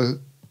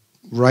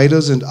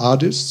writers and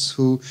artists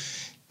who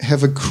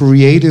have a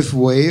creative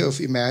way of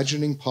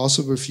imagining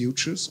possible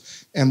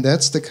futures. And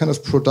that's the kind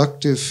of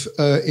productive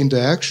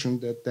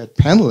interaction that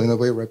panel in a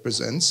way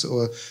represents,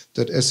 or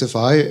that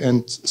SFI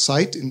and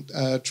SITE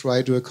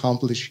try to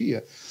accomplish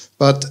here.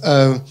 But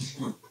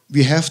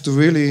we have to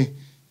really,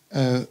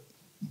 as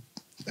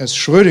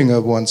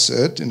Schrödinger once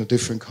said in a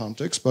different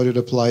context, but it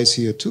applies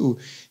here too,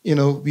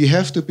 we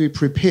have to be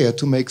prepared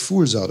to make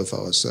fools out of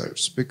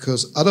ourselves,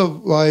 because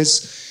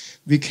otherwise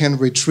we can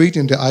retreat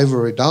in the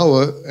ivory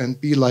tower and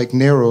be like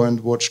Nero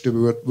and watch the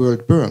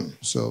world burn.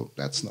 So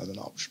that's not an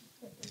option.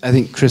 I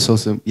think Chris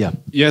also, yeah.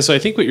 Yeah, so I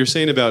think what you're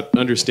saying about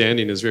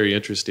understanding is very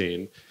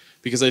interesting,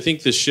 because I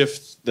think the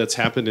shift that's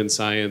happened in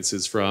science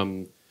is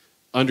from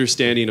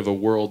understanding of a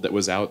world that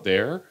was out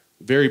there.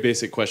 Very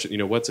basic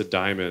question, what's a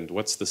diamond?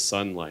 What's the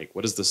sun like?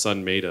 What is the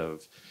sun made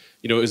of?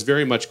 It was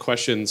very much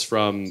questions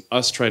from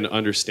us trying to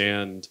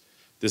understand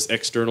this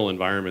external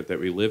environment that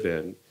we live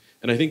in.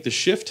 And I think the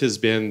shift has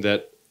been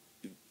that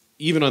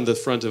even on the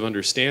front of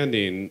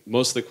understanding,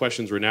 most of the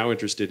questions we're now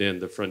interested in,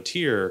 the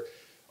frontier,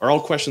 are all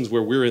questions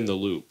where we're in the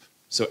loop.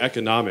 So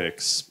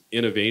economics,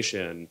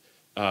 innovation,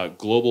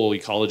 global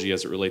ecology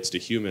as it relates to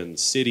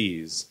humans,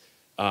 cities,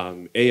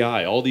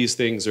 AI, all these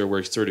things are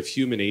where sort of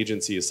human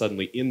agency is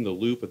suddenly in the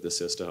loop of the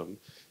system.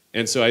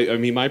 And so, I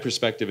mean, my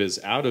perspective is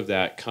out of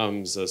that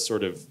comes a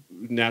sort of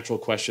natural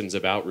questions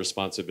about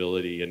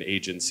responsibility and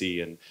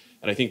agency. And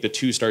I think the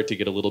two start to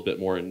get a little bit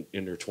more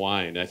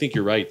intertwined. I think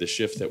you're right. The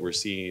shift that we're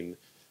seeing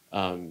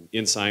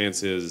in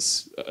science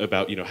is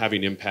about,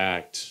 having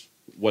impact,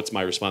 what's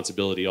my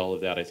responsibility, all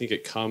of that. I think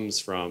it comes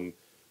from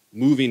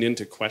moving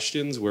into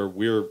questions where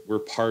we're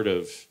part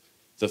of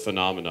the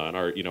phenomena,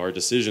 and our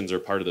decisions are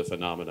part of the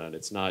phenomena. And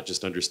it's not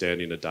just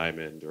understanding a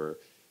diamond or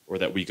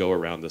that we go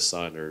around the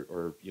sun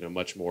or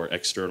much more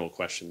external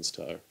questions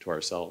to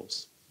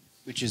ourselves.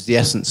 Which is the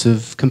essence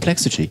of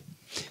complexity.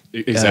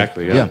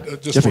 Exactly. Yeah. I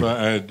just Geoffrey. want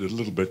to add a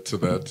little bit to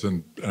that,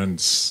 and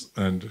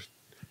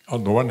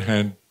on the one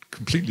hand,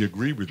 completely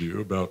agree with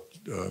you about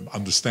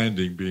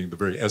understanding being the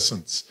very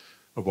essence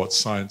of what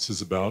science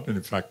is about, and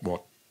in fact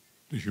what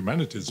the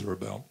humanities are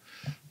about.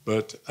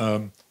 But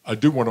I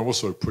do want to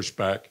also push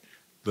back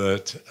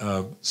that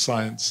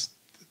science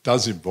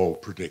does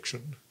involve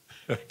prediction,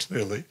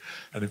 clearly,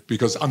 and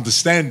because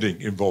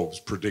understanding involves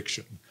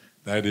prediction.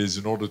 That is,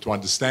 in order to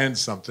understand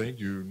something,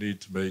 you need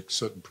to make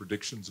certain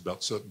predictions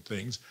about certain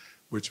things,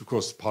 which, of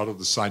course, part of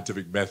the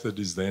scientific method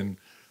is then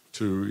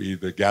to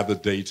either gather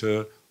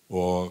data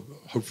or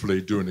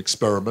hopefully do an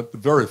experiment that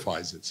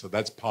verifies it. So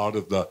that's part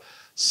of the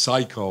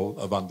cycle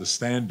of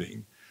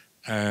understanding.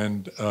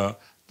 And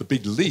the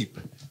big leap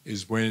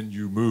is when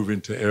you move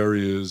into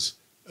areas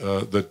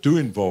that do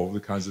involve the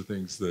kinds of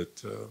things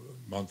that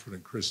Manfred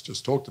and Chris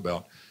just talked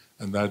about,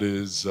 and that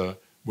is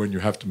when you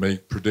have to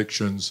make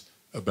predictions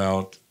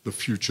about the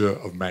future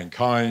of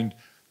mankind,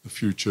 the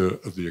future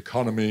of the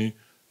economy,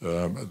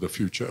 the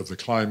future of the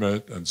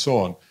climate, and so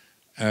on.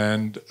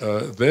 And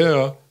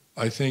there,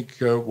 I think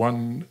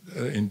one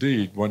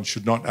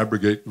should not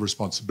abrogate the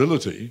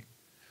responsibility,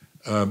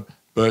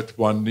 but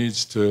one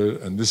needs to,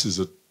 and this is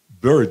a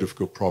very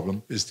difficult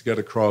problem, is to get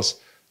across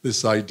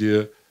this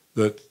idea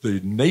that the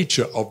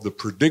nature of the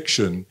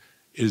prediction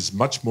is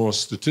much more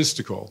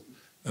statistical,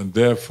 and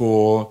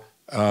therefore,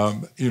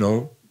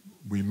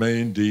 we may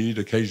indeed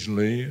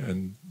occasionally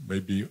and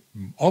maybe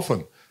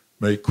often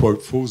make,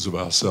 quote, fools of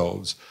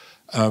ourselves.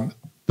 And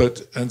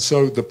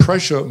so the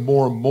pressure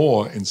more and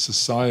more in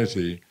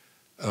society,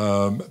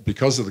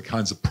 because of the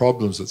kinds of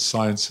problems that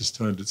science has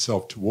turned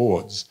itself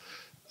towards,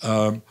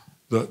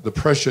 the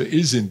pressure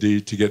is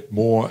indeed to get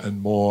more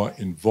and more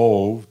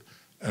involved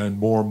and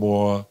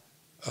more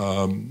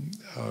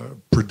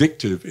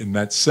predictive in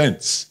that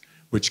sense,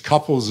 which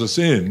couples us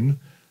in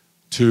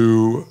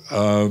to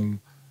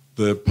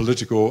the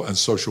political and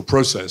social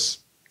process.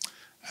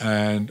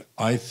 And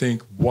I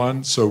think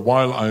so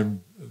while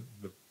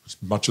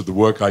much of the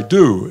work I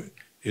do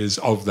is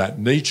of that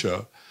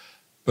nature,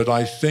 but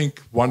I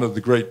think one of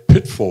the great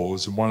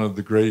pitfalls and one of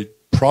the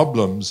great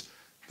problems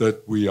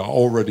that we are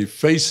already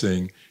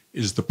facing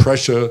is the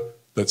pressure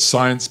that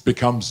science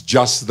becomes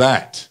just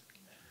that.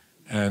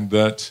 And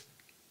that,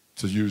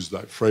 to use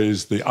that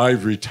phrase, the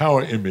ivory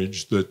tower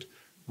image, that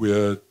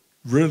we're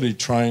really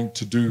trying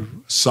to do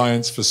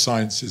science for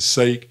science's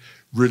sake,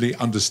 really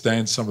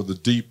understand some of the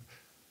deep,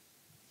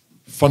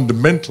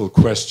 fundamental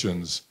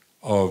questions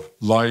of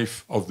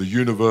life, of the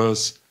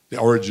universe, the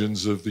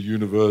origins of the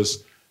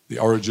universe, the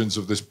origins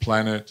of this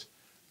planet,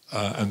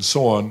 and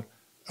so on.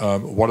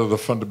 What are the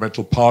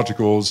fundamental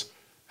particles?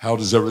 How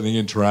does everything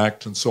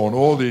interact? And so on.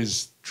 All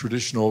these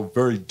traditional,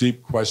 very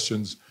deep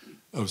questions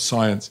of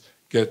science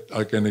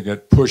are going to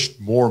get pushed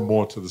more and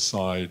more to the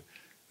side.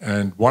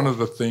 And one of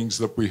the things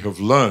that we have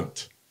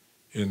learnt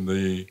in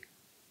the,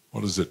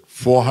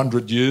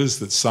 400 years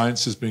that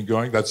science has been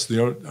going, it's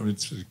an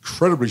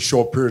incredibly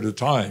short period of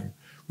time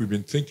we've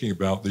been thinking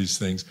about these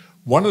things.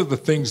 One of the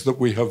things that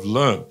we have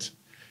learnt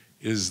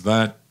is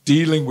that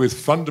dealing with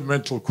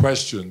fundamental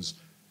questions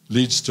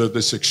leads to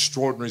this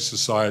extraordinary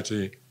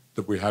society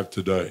that we have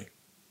today.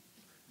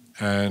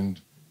 And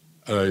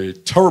a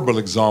terrible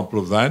example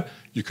of that,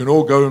 you can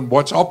all go and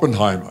watch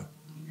Oppenheimer.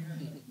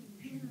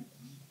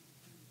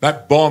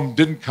 That bomb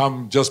didn't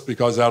come just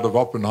because out of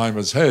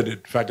Oppenheimer's head. In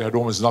fact, it had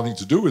almost nothing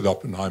to do with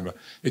Oppenheimer.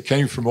 It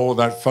came from all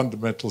that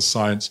fundamental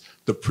science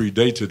that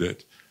predated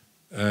it.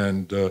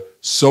 And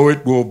so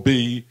it will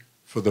be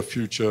for the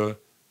future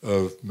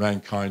of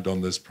mankind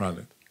on this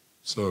planet.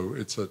 So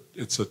it's a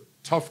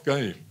tough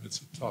game.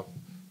 It's a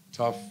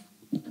tough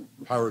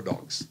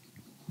paradox.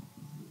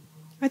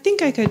 I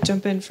think I could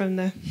jump in from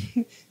the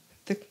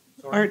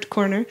art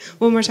corner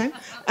one more time.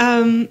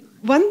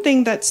 One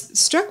thing that's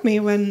struck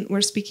me when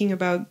we're speaking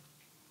about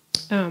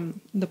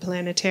the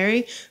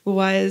planetary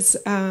was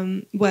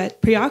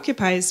what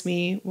preoccupies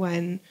me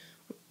when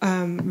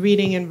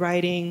reading and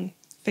writing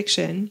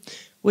fiction,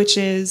 which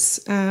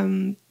is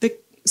the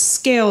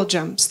scale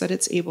jumps that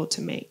it's able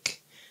to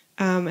make.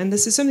 And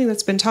this is something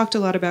that's been talked a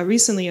lot about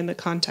recently in the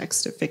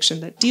context of fiction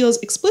that deals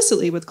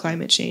explicitly with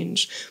climate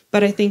change.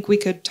 But I think we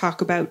could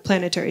talk about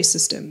planetary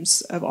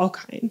systems of all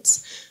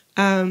kinds,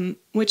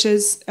 which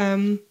is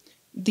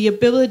the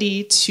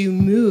ability to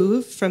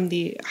move from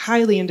the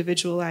highly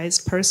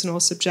individualized, personal,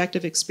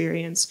 subjective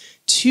experience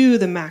to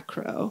the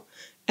macro,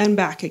 and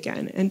back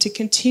again, and to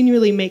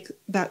continually make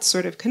that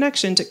sort of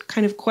connection, to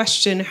kind of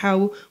question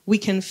how we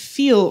can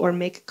feel or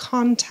make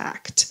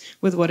contact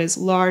with what is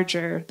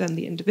larger than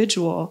the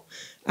individual.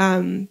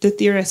 The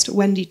theorist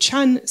Wendy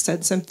Chun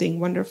said something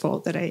wonderful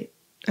that I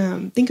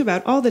think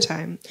about all the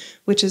time,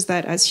 which is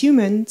that as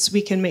humans,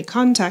 we can make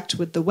contact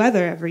with the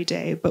weather every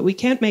day, but we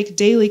can't make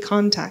daily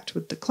contact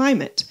with the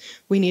climate.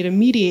 We need a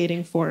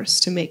mediating force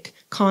to make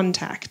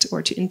contact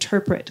or to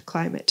interpret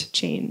climate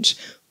change.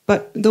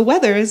 But the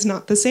weather is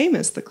not the same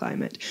as the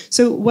climate.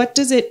 So what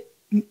does it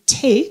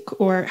take,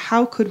 or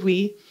how could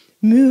we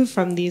move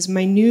from these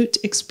minute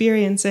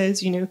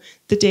experiences, you know,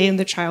 the day in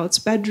the child's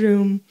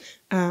bedroom,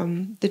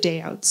 the day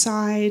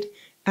outside,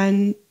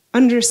 and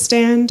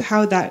understand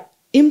how that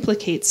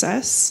implicates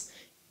us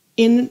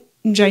in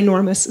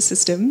ginormous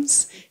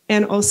systems,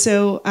 and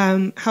also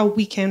how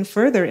we can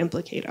further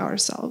implicate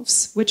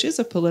ourselves, which is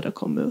a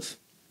political move.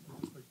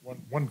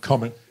 One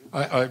comment.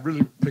 I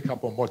really pick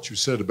up on what you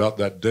said about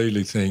that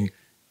daily thing.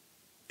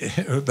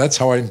 That's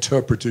how I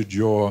interpreted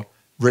your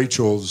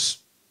Rachel's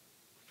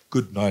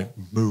Goodnight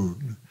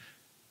Moon.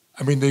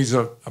 I mean, these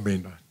are,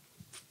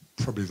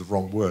 probably the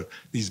wrong word,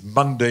 these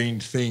mundane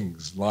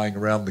things lying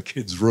around the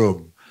kid's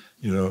room,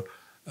 you know,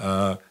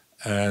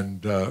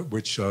 and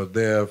which are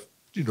there,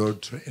 you know,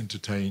 to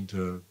entertain,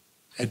 to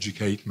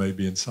educate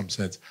maybe in some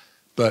sense.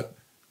 But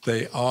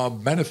they are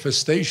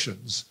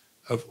manifestations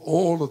of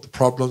all of the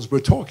problems we're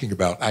talking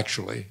about,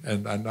 actually.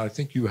 And I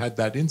think you had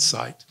that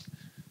insight.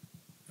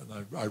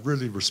 And I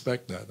really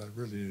respect that. I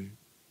really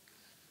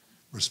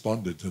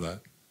responded to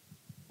that.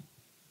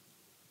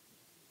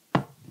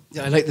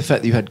 Yeah, I like the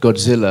fact that you had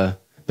Godzilla,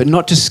 but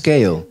not to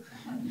scale.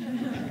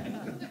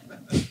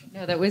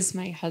 No, that was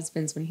my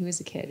husband's when he was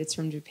a kid. It's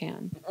from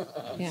Japan.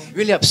 Yeah. It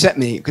really upset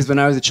me, because when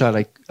I was a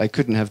child, I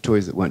couldn't have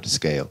toys that weren't to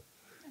scale.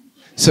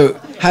 So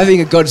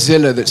having a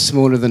Godzilla that's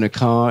smaller than a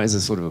car is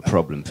a sort of a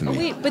problem for me. Oh,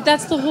 wait, but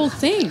that's the whole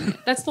thing.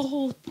 That's the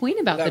whole point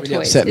about That the really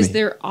toys, upset is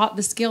me.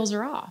 the scales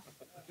are off.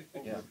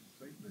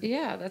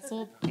 Yeah, that's the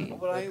whole point.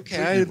 Well,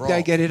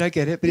 I get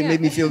it, but it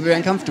made me feel very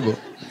uncomfortable.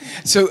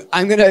 So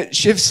I'm going to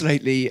shift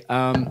slightly,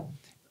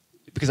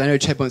 because I know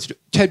Ted wants to.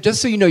 Ted, just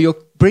so you know, you're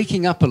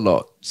breaking up a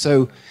lot.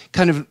 So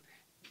kind of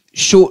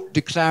short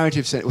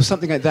declarative sentence or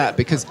something like that,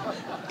 because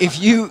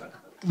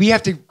we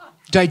have to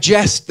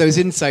digest those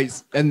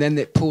insights, and then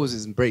it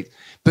pauses and breaks.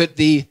 But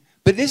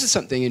this is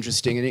something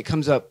interesting, and it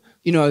comes up.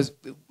 You know, I was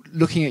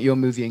looking at your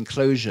movie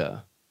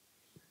Enclosure,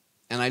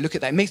 and I look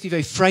at that. It makes me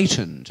very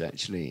frightened,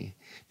 actually,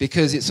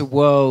 because it's a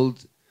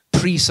world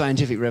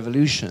pre-scientific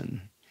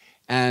revolution,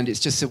 and it's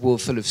just a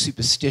world full of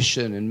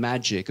superstition and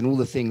magic and all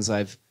the things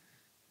I've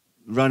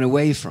run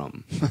away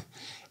from.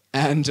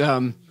 and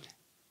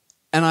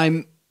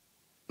I'm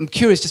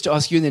curious just to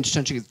ask you, and then to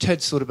turn to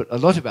Ted, sort of a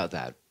lot about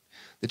that.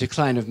 The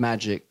decline of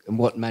magic and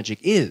what magic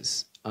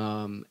is.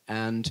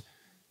 And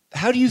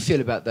how do you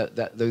feel about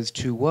those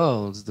two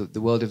worlds,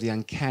 the world of the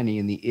uncanny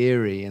and the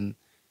eerie, and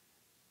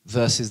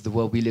versus the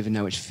world we live in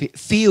now, which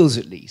feels,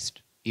 at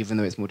least, even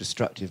though it's more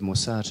destructive, more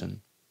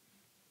certain?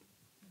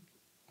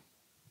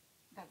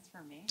 That's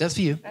for me. That's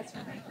for you. That's for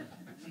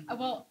me.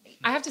 Well,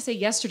 I have to say,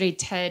 yesterday,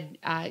 Ted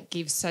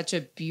gave such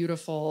a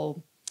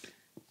beautiful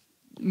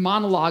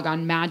monologue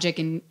on magic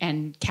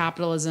and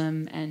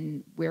capitalism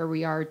and where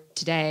we are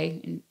today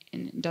in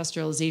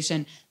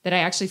industrialization, that I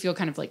actually feel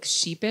kind of like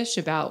sheepish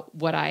about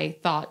what I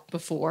thought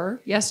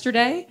before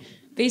yesterday,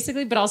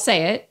 basically, but I'll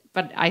say it,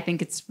 but I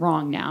think it's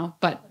wrong now,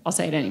 but I'll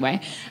say it anyway.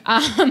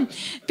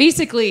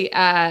 Basically,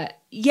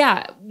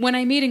 when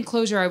I made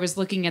Enclosure, I was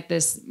looking at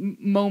this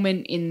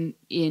moment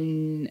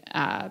in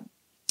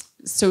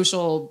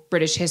social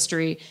British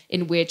history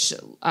in which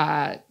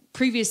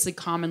previously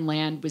common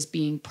land was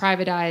being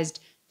privatized,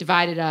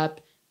 divided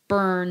up,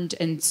 burned,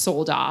 and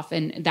sold off.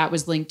 And that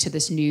was linked to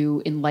this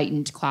new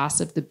enlightened class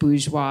of the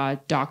bourgeois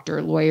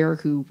doctor lawyer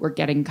who were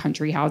getting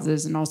country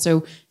houses and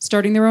also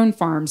starting their own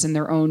farms and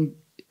their own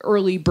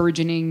early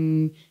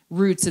burgeoning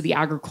roots of the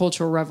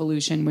agricultural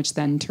revolution, which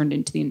then turned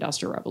into the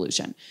industrial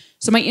revolution.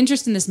 So my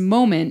interest in this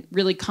moment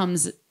really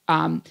comes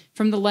from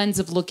the lens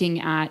of looking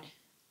at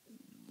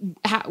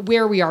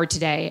where we are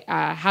today.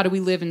 How do we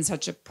live in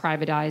such a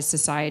privatized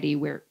society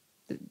where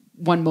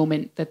one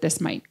moment that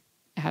this might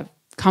have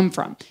come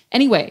from?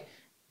 Anyway,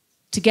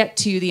 to get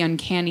to the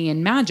uncanny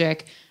and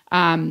magic,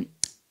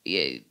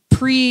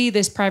 pre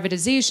this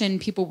privatization,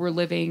 people were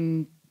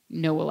living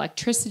no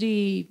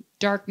electricity,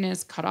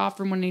 darkness, cut off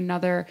from one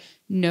another,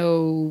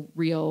 no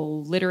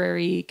real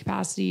literary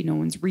capacity, no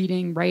one's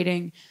reading,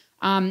 writing.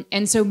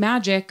 And so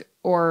magic,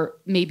 or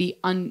maybe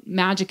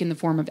magic in the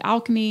form of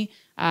alchemy,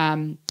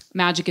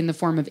 magic in the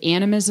form of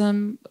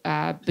animism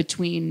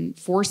between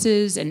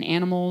forces and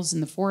animals in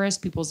the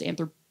forest, people's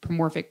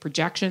anthropomorphic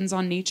projections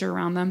on nature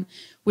around them,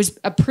 was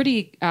a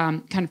pretty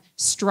kind of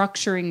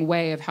structuring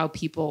way of how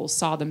people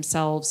saw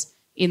themselves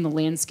in the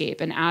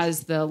landscape. And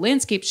as the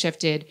landscape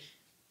shifted,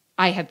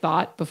 I had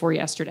thought before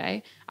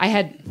yesterday, I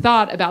had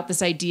thought about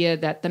this idea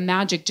that the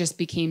magic just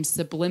became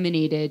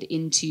subliminated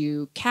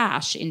into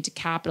cash, into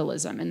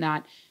capitalism, and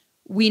that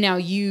we now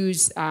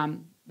use,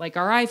 like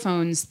our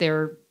iPhones,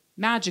 they're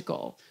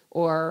magical,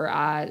 or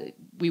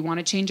we want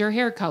to change our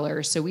hair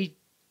color, so we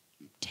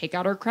take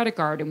out our credit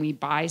card and we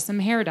buy some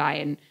hair dye,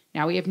 and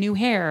now we have new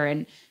hair.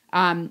 And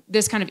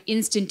this kind of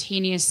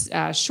instantaneous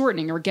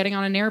shortening, or getting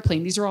on an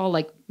airplane, these are all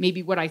like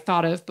maybe what I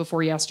thought of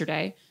before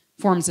yesterday,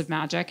 forms of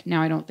magic.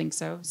 Now I don't think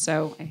so.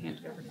 So I hand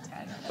it over to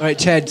Ted. All right,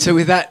 Ted, so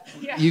with that,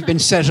 you've been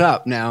set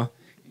up now.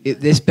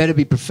 This better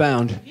be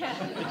profound.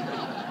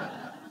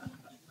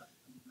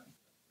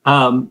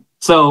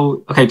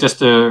 So, okay, just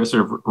to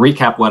sort of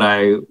recap what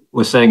I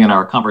was saying in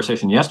our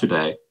conversation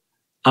yesterday.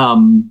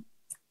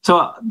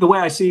 So the way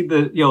I see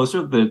sort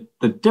of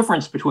the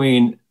difference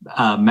between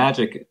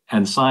magic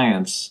and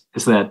science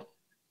is that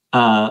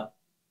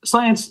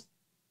science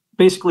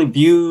basically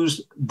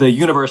views the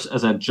universe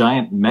as a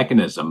giant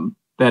mechanism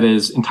that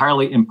is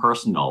entirely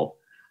impersonal.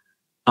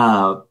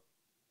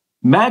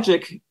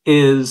 Magic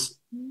is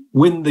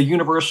when the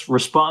universe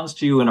responds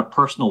to you in a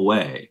personal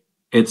way.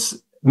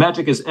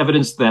 Magic is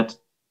evidence that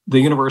the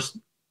universe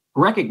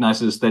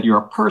recognizes that you're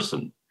a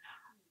person.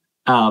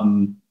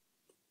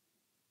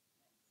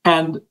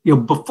 And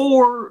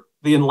before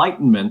the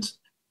Enlightenment,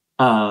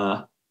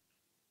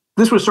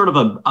 this was sort of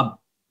a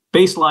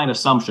baseline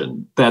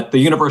assumption that the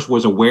universe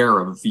was aware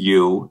of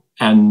you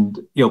and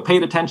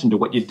paid attention to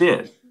what you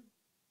did.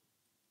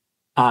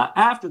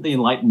 After the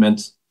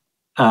Enlightenment,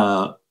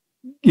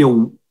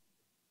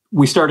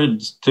 we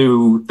started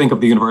to think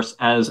of the universe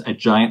as a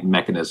giant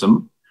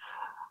mechanism,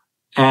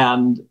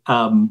 and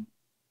I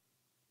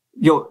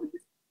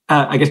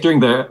guess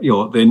during the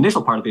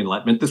initial part of the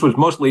Enlightenment, this was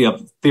mostly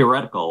of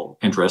theoretical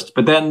interest.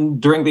 But then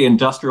during the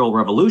Industrial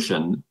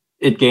Revolution,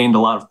 it gained a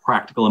lot of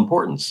practical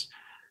importance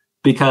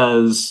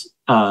because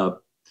now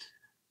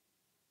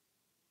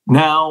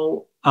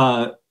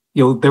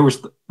there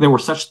were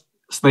such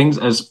things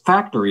as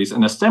factories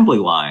and assembly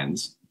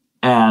lines,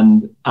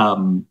 and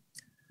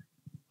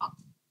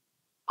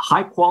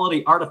high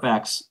quality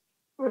artifacts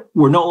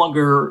were no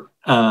longer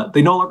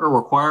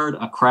required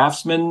a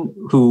craftsman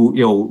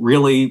who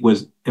really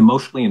was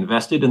emotionally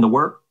invested in the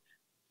work.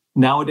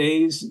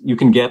 Nowadays, you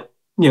can get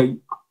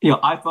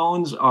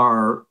iPhones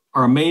are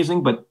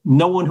amazing, but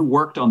no one who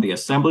worked on the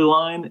assembly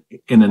line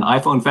in an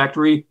iPhone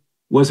factory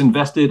was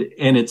invested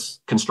in its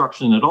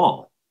construction at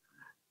all.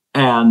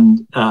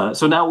 And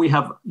so now we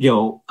have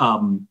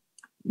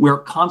we're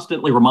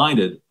constantly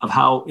reminded of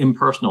how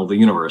impersonal the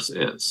universe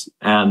is,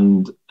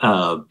 and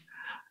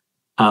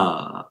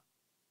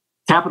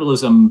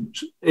capitalism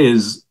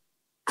is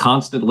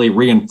constantly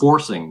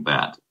reinforcing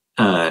that.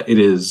 It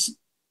is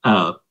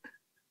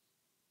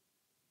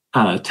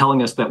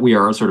telling us that we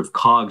are sort of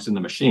cogs in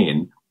the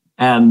machine.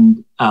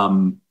 And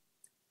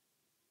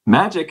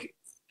magic,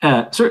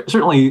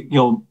 certainly,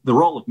 the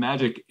role of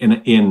magic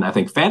in I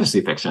think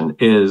fantasy fiction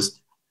is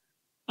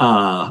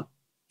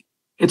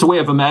it's a way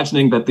of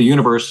imagining that the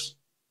universe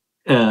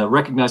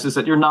recognizes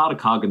that you're not a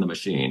cog in the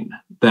machine,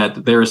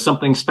 that there is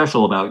something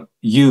special about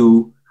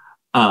you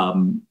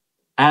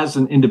as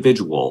an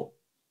individual.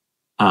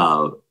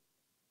 So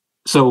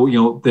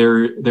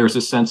there's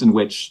a sense in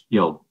which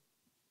the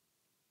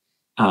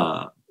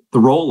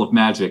role of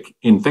magic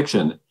in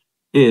fiction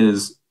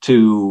is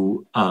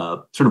to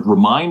sort of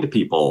remind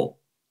people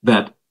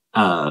that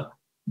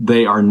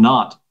they are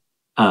not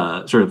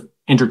sort of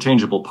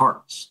interchangeable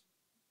parts,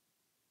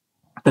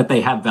 that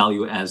they have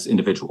value as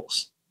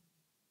individuals.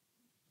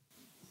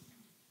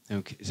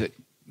 Okay, do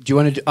you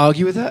want to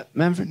argue with that,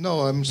 Manfred?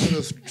 No, I'm sort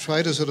of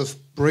try to sort of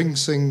bring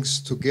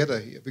things together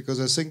here, because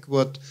I think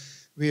what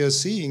we are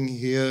seeing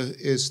here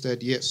is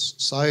that, yes,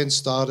 science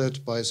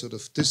started by sort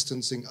of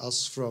distancing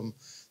us from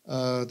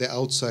the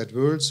outside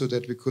world so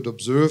that we could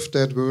observe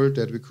that world,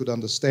 that we could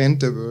understand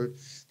the world,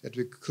 that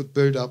we could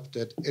build up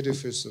that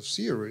edifice of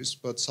theories,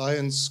 but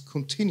science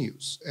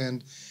continues.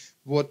 And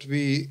what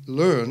we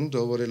learned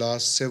over the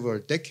last several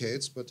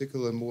decades,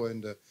 particularly more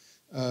in the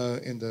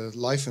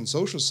life and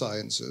social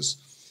sciences,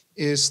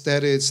 is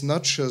that it's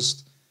not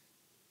just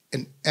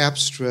an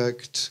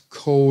abstract,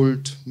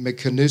 cold,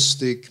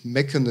 mechanistic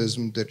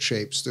mechanism that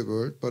shapes the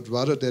world, but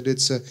rather that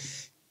it's a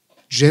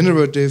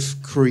generative,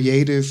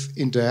 creative,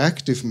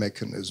 interactive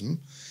mechanism,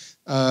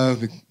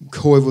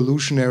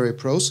 co-evolutionary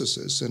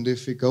processes. And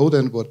if we go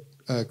then what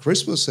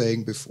Chris was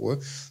saying before,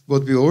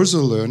 what we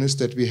also learn is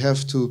that we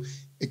have to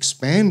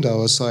expand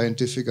our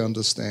scientific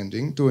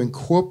understanding to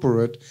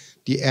incorporate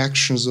the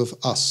actions of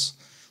us.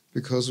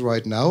 Because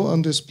right now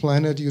on this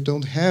planet, you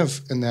don't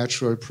have a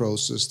natural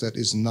process that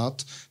is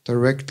not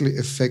directly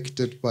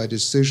affected by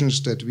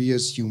decisions that we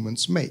as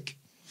humans make.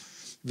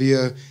 We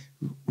are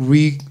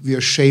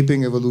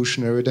shaping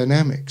evolutionary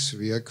dynamics.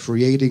 We are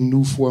creating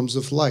new forms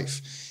of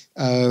life.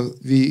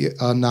 We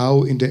are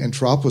now in the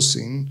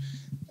Anthropocene,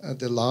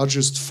 the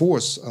largest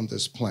force on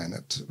this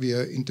planet. We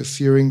are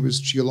interfering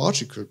with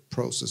geological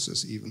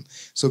processes even.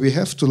 So we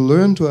have to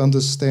learn to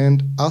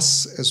understand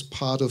us as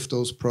part of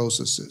those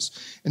processes.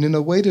 And in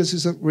a way, this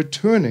is a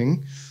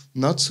returning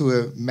not to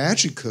a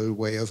magical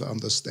way of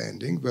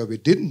understanding where we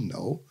didn't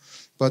know,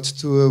 but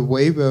to a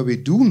way where we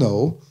do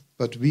know,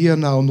 but we are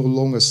now no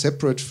longer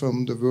separate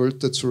from the world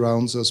that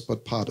surrounds us,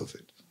 but part of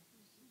it.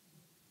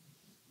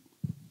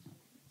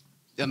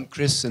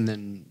 Chris, and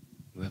then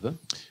whoever.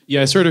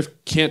 Yeah, I sort of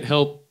can't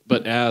help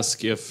but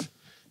ask if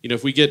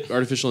we get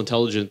artificial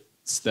intelligence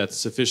that's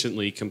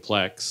sufficiently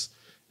complex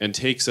and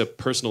takes a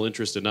personal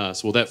interest in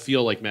us, will that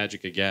feel like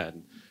magic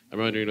again? I'm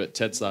wondering what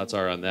Ted's thoughts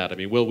are on that. I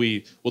mean, will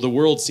the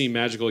world seem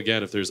magical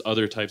again if there's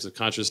other types of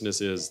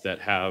consciousnesses that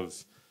have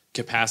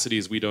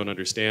capacities we don't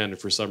understand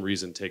and for some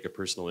reason take a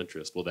personal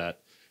interest? Will that,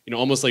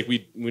 almost like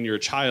when you're a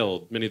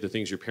child, many of the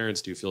things your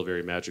parents do feel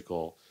very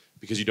magical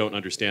because you don't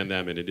understand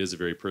them and it is a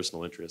very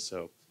personal interest.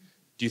 So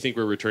do you think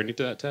we're returning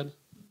to that, Ted?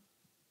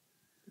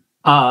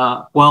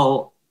 I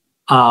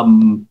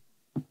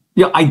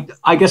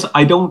guess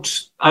I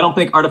don't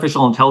think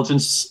artificial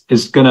intelligence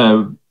is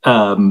going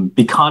to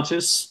be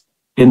conscious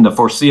in the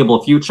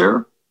foreseeable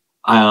future.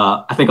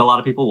 I think a lot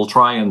of people will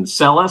try and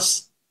sell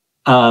us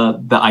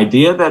the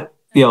idea that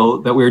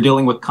that we're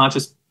dealing with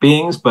conscious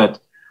beings, but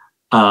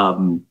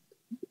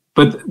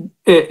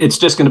it's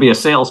just going to be a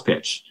sales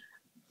pitch.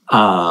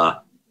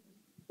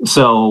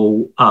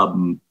 So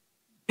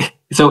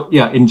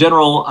yeah, in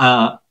general,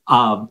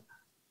 I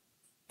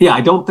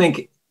don't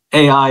think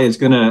AI is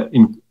going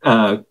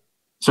to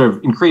sort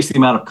of increase the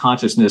amount of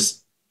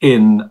consciousness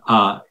in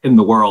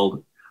the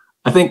world.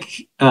 I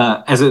think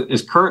as it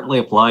is currently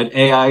applied,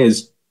 AI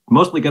is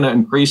mostly going to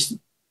increase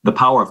the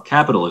power of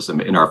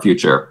capitalism in our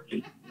future.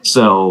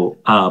 So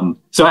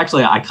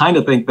actually, I kind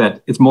of think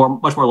that it's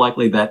much more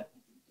likely that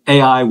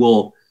AI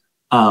will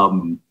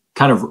kind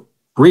of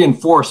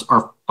reinforce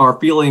our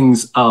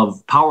feelings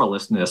of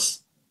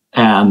powerlessness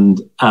and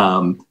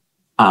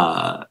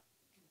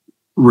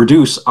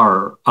reduce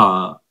our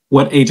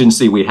what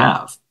agency we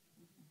have.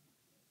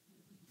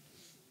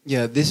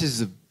 Yeah, this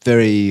is a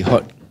very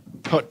hot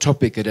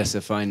topic at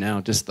SFI now,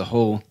 just the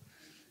whole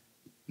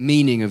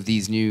meaning of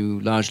these new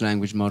large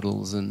language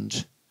models,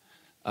 and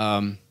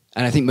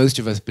I think most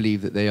of us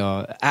believe that they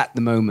are, at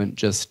the moment,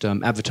 just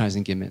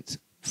advertising gimmicks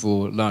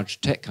for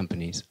large tech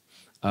companies.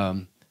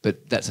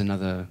 But that's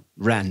another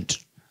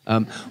rant.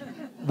 I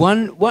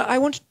want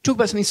to talk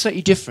about something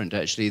slightly different,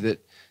 actually,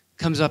 that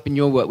comes up in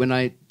your work. When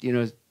I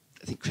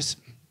think Chris,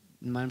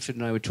 Manfred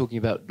and I were talking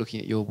about looking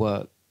at your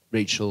work,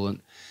 Rachel,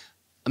 and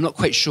I'm not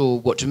quite sure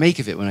what to make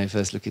of it when I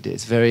first look at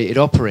it. It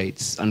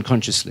operates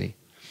unconsciously,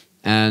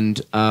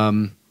 and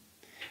I'm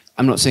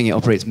not saying it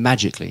operates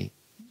magically,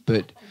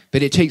 but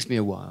it takes me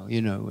a while,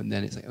 and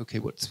then it's like, okay,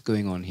 what's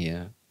going on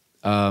here?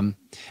 And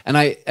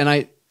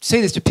I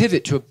say this to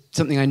pivot to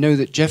something I know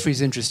that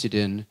Geoffrey's interested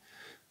in,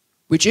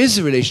 which is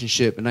a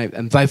relationship,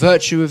 and by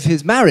virtue of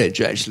his marriage,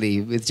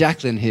 actually, with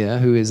Jacqueline here,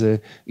 who is a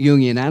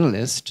Jungian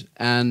analyst,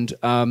 and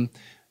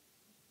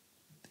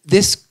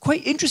this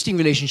quite interesting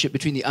relationship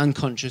between the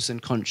unconscious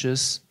and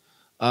conscious.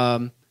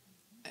 Would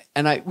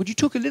you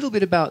talk a little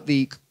bit about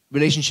the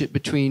relationship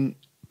between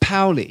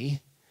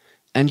Pauli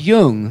and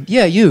Jung?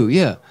 Yeah, you,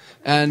 yeah.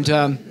 And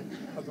I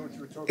thought you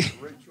were talking to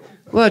Rachel.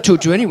 Well, I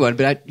talk to anyone,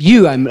 but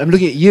I'm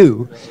looking at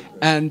you,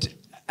 and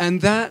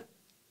that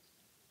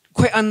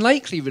quite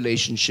unlikely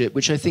relationship,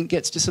 which I think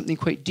gets to something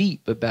quite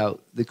deep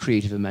about the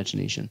creative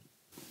imagination.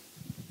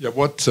 Yeah,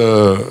 what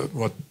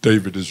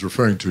David is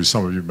referring to,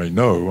 some of you may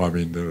know. I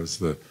mean, there's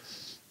you've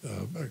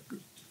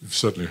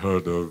certainly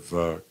heard of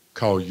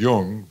Carl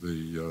Jung,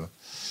 the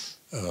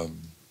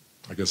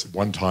I guess at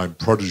one time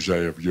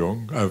protege of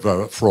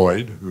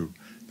Freud, who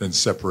then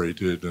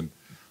separated and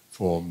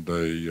formed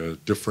a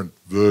different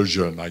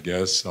version, I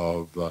guess,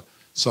 of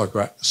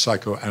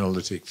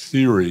psychoanalytic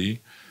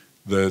theory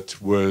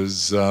that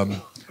was,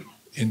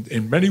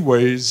 in many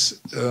ways,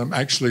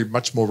 actually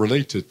much more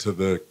related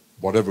to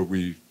whatever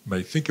we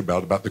may think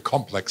about the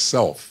complex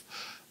self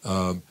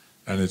and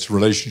its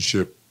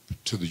relationship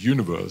to the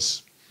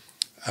universe.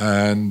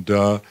 And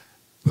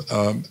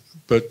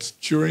but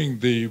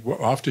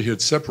after he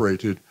had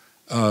separated,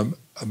 a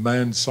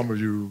man some of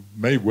you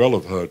may well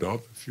have heard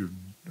of, if you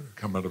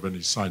come out of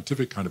any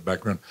scientific kind of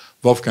background,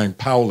 Wolfgang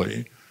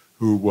Pauli,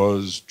 who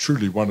was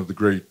truly one of the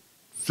great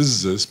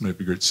physicists,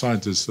 maybe great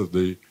scientists of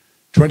the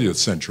 20th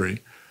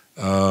century,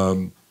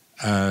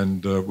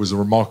 and was a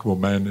remarkable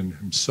man in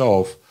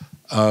himself,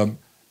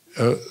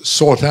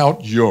 sought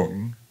out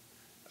Jung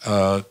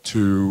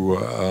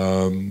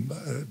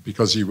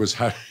because he was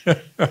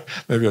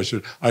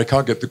maybe I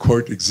can't get the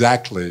quote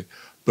exactly,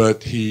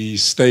 but he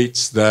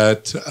states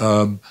that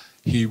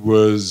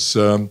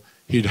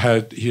he'd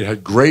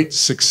had great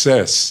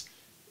success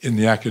in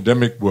the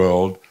academic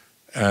world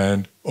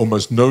and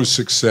almost no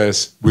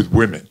success with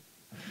women.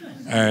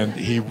 And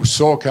he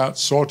sought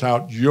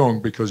out Jung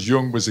because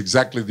Jung was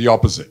exactly the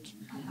opposite.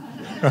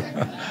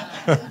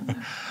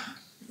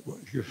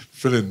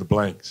 Fill in the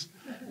blanks.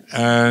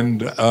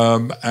 And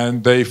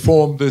they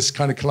formed this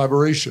kind of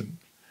collaboration,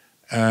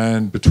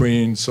 and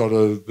between sort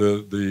of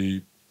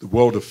the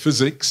world of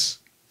physics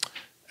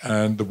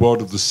and the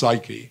world of the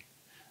psyche.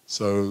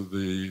 So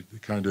the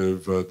kind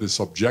of this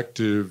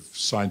objective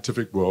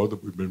scientific world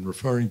that we've been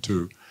referring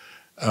to,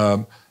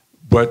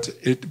 but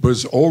it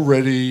was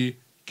already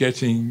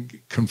getting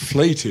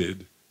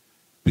conflated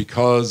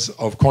because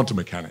of quantum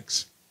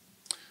mechanics,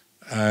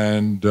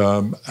 and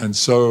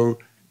so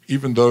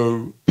even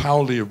though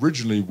Pauli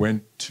originally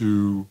went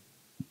to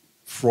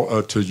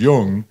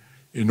Jung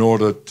in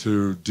order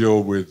to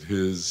deal with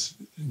his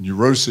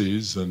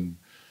neuroses and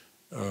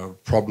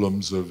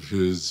problems of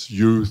his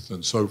youth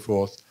and so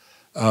forth.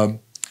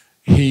 They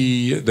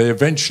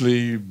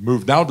eventually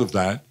moved out of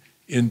that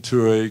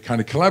into a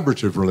kind of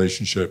collaborative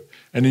relationship.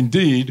 And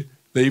indeed,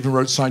 they even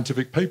wrote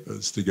scientific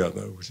papers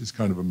together, which is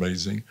kind of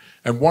amazing.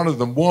 And one of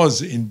them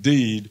was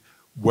indeed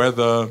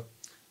whether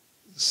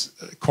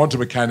quantum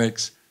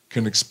mechanics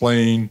can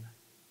explain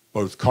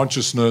both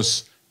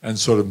consciousness and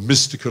sort of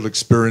mystical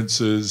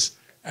experiences,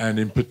 and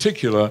in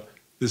particular,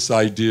 this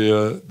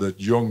idea that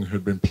Jung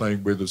had been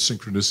playing with of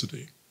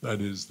synchronicity.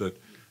 That is that,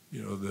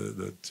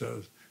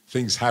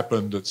 things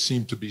happen that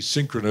seem to be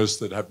synchronous,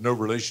 that have no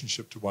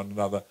relationship to one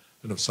another,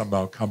 and have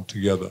somehow come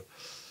together.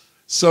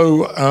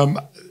 So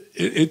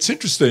it's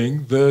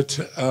interesting that,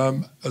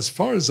 as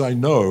far as I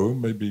know,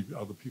 maybe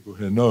other people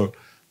here know,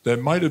 there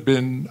might have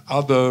been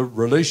other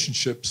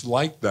relationships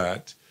like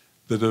that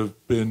that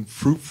have been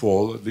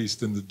fruitful, at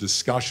least in the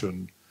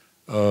discussion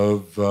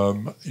of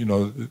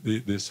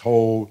this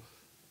whole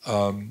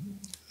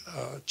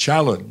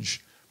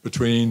challenge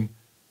between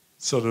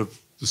sort of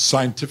the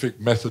scientific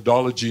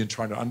methodology in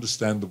trying to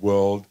understand the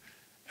world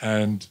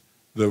and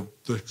the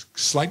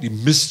slightly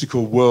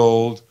mystical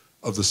world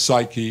of the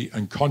psyche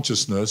and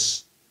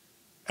consciousness,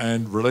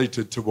 and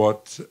related to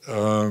what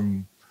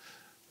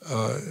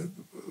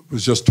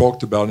was just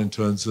talked about in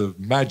terms of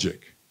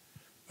magic.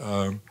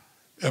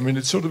 I mean,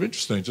 it's sort of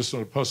interesting, just on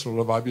a personal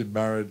level. I've been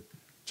married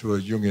to a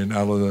Jungian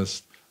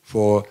analyst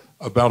for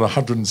about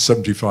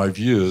 175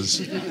 years,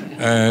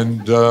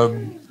 and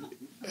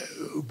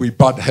we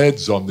butt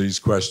heads on these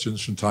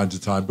questions from time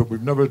to time, but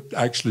we've never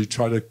actually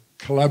tried to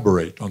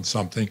collaborate on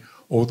something,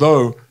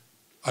 although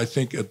I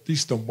think at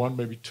least on one,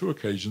 maybe two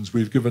occasions,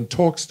 we've given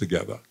talks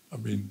together. I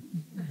mean,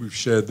 we've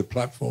shared the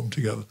platform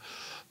together.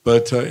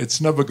 But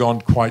it's never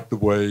gone quite the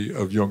way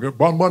of Jung.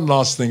 One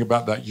last thing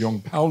about that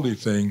Jung-Pauli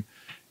thing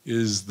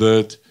is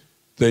that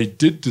they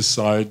did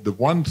decide the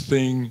one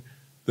thing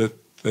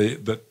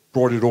that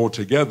brought it all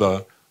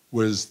together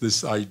was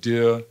this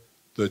idea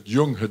that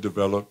Jung had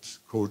developed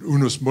called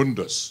unus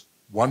mundus,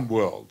 one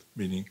world,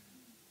 meaning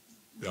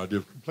the idea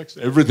of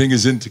complexity. Everything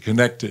is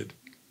interconnected.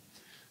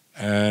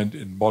 And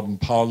in modern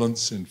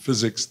parlance, in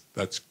physics,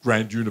 that's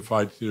grand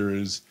unified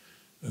theories.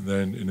 And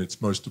then in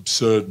its most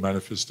absurd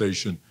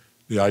manifestation,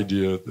 the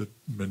idea that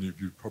many of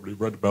you probably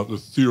read about, the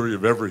theory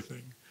of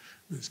everything.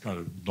 It's kind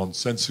of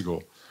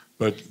nonsensical.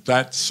 But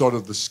that's sort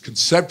of this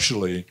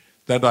conceptually,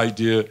 that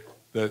idea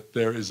that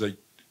there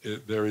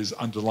is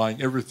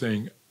underlying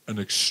everything an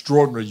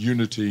extraordinary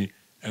unity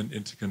and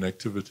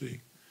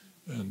interconnectivity.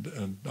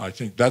 And I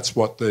think that's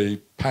what they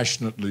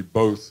passionately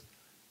both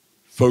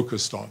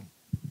focused on.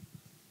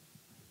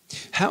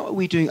 How are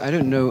we doing? I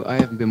don't know. I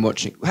haven't been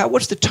watching.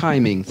 What's the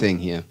timing thing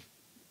here?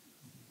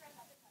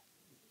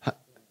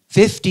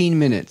 15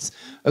 minutes.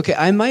 Okay,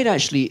 I might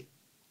actually,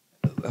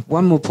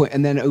 one more point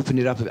and then open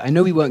it up. I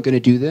know we weren't going to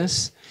do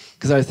this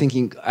because I was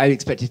thinking, I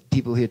expected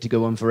people here to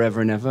go on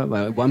forever and ever.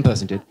 Well, one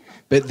person did.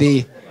 But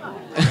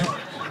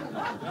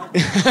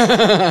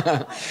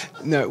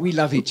no, we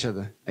love each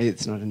other.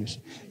 It's not an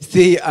issue.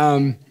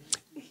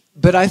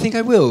 But I think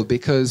I will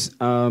because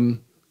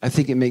I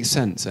think it makes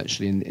sense,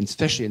 actually,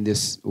 especially in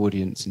this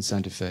audience in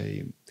Santa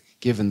Fe,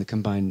 given the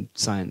combined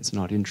science and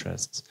art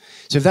interests.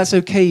 So if that's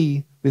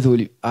okay with all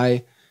you,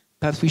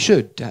 perhaps we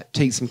should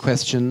take some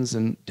questions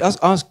and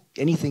ask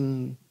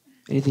anything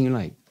you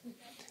like.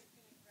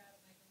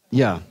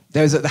 Yeah,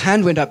 the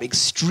hand went up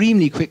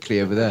extremely quickly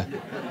over there.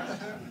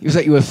 It was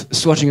like you were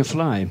swatting a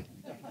fly.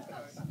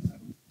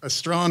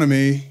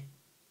 Astronomy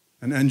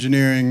and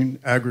engineering,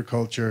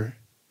 agriculture,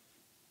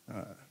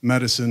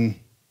 medicine,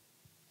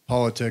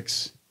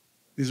 politics,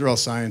 these are all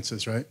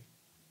sciences, right?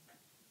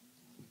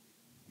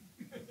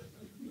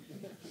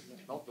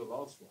 Not the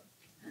last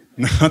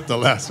one. Not the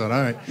last one,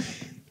 all right.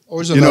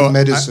 Or is it about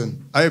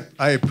medicine?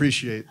 I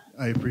appreciate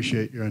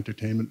your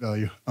entertainment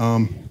value.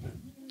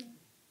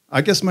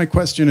 I guess my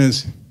question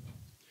is,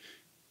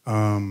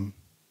 and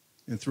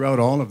throughout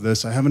all of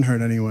this, I haven't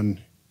heard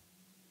anyone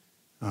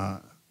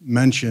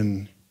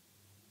mention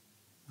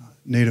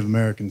Native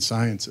American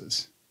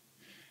sciences.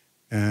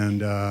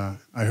 And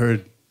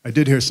I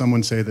did hear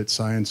someone say that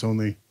science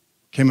only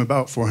came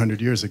about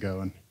 400 years ago,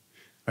 and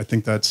I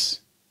think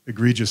that's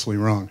egregiously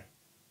wrong.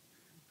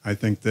 I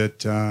think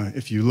that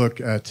if you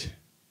look at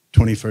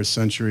 21st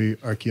century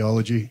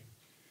archaeology,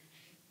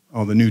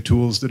 all the new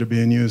tools that are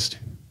being used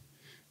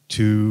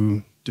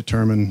to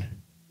determine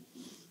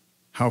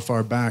how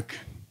far back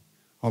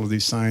all of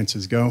these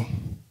sciences go.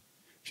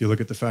 If you look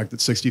at the fact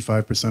that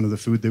 65% of the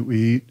food that we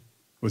eat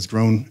was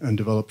grown and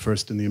developed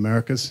first in the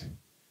Americas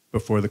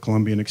before the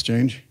Columbian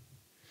Exchange,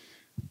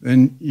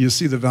 then you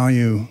see the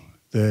value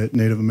that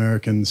Native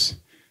Americans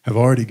have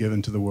already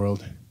given to the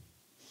world.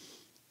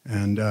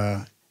 And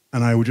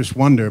I would just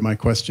wonder, my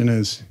question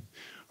is,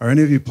 are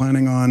any of you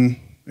planning on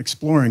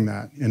exploring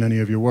that in any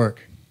of your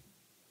work?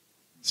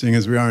 Seeing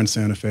as we are in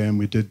Santa Fe and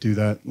we did do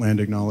that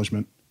land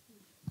acknowledgement.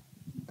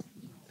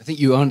 I think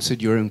you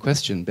answered your own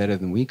question better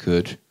than we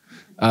could.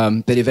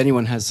 But if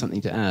anyone has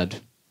something to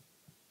add.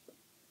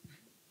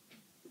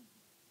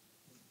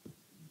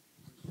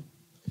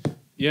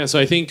 Yeah, so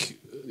I think,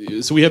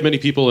 so we have many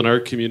people in our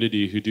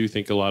community who do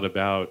think a lot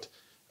about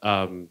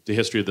the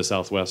history of the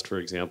Southwest, for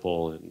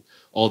example, and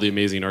all the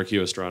amazing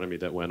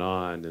archaeoastronomy that went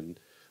on, and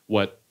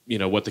what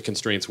the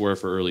constraints were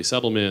for early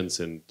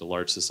settlements and the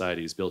large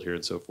societies built here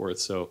and so forth.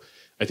 So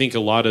I think a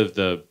lot of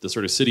the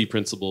sort of city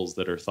principles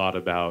that are thought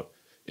about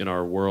in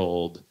our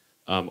world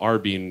are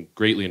being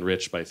greatly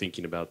enriched by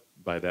thinking about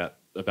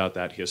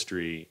that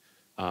history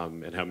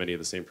and how many of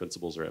the same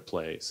principles are at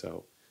play.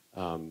 So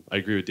I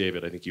agree with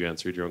David. I think you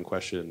answered your own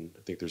question.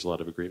 I think there's a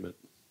lot of agreement.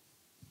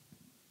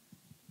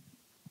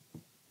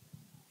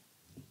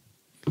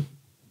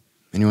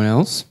 Anyone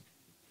else?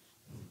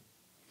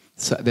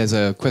 So there's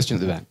a question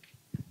at the back.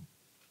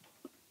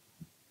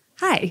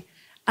 Hi.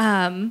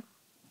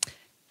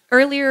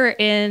 Earlier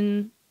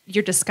in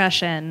your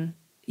discussion,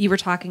 you were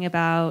talking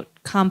about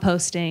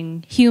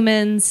composting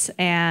humans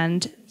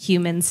and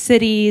human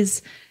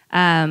cities,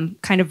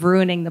 kind of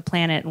ruining the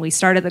planet. And we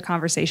started the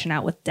conversation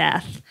out with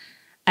death.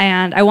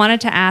 And I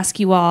wanted to ask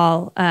you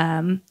all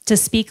to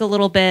speak a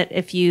little bit,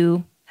 if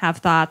you have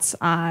thoughts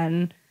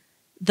on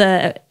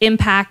the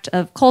impact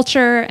of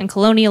culture and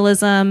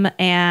colonialism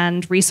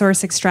and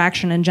resource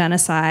extraction and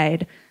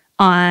genocide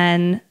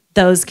on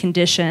those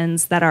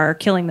conditions that are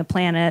killing the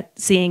planet,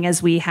 seeing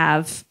as we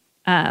have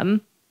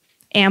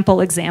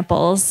ample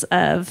examples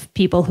of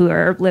people who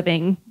are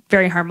living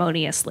very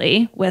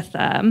harmoniously with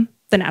the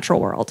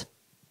natural world.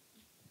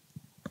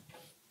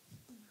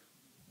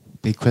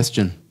 Big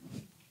question.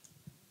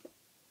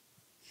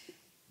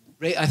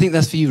 I think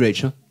that's for you,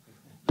 Rachel.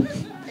 I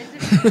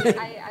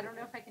don't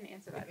know if I can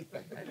answer that.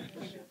 But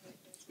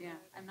yeah,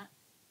 I'm not.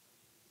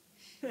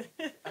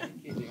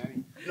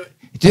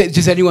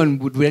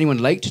 Would anyone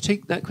like to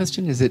take that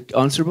question? Is it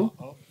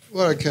answerable?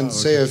 Well, I can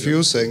say a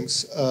few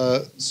things.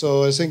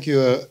 So I think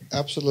you're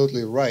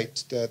absolutely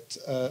right that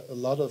a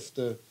lot of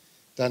the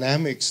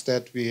dynamics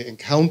that we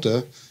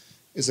encounter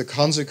is a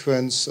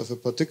consequence of a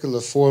particular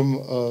form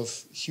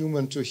of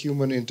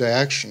human-to-human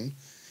interaction,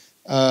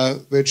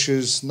 which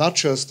is not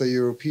just a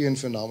European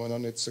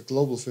phenomenon, it's a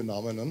global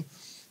phenomenon.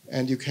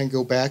 And you can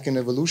go back in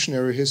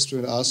evolutionary history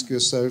and ask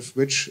yourself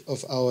which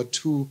of our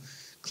two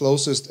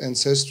closest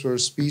ancestral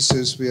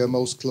species we are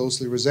most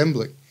closely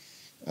resembling.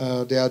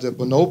 There are the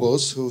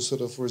bonobos who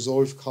sort of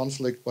resolve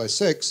conflict by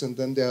sex, and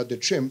then there are the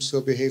chimps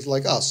who behave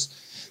like us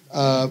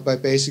by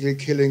basically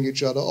killing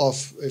each other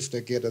off if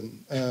they get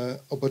an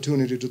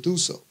opportunity to do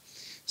so.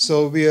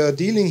 So we are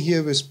dealing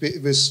here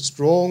with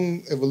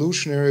strong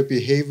evolutionary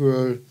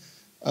behavioral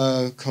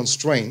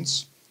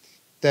constraints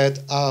that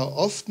are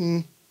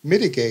often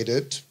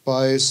mitigated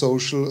by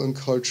social and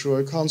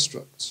cultural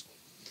constructs.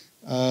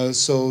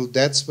 So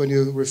that's when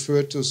you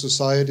refer to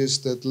societies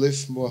that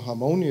live more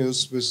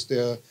harmonious with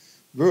their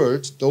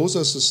world. Those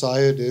are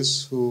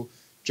societies who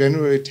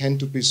generally tend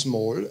to be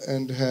small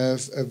and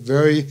have a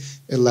very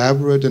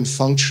elaborate and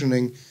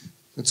functioning,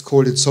 let's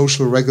call it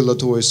social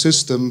regulatory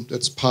system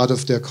that's part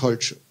of their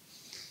culture.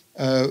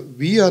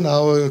 We are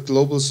now a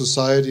global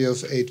society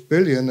of 8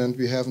 billion and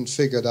we haven't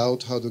figured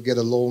out how to get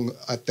along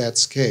at that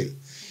scale.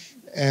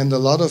 And a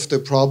lot of the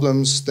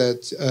problems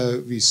that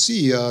we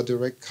see are a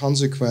direct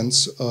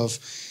consequence of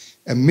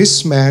a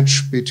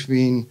mismatch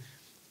between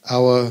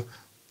our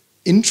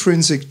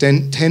intrinsic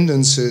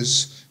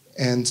tendencies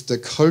and the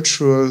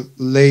cultural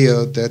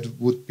layer that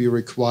would be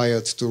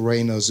required to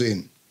rein us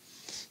in.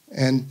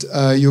 And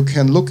you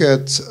can look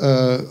at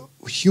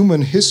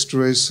human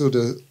history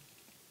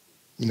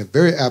in a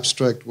very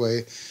abstract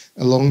way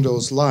along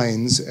those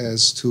lines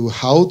as to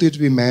how did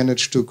we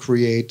manage to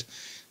create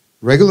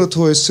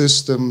regulatory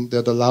system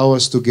that allow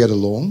us to get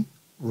along.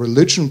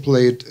 Religion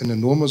played an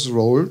enormous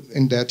role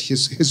in that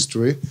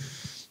history.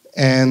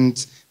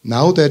 And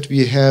now that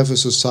we have a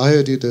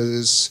society that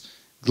is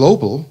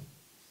global,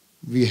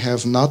 we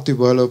have not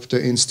developed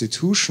the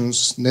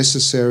institutions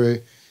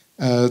necessary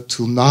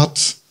to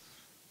not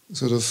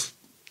sort of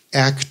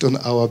act on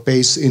our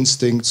base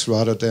instincts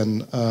rather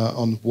than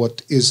on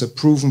what is a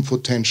proven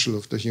potential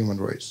of the human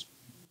race.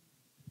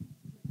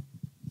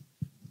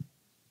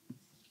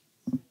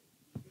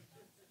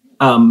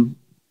 Can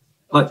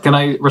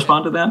I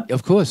respond to that?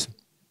 Of course.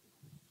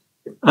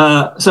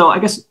 So I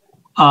guess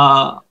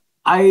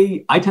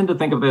I tend to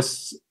think of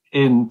this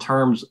in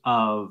terms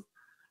of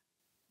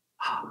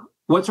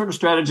what sort of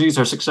strategies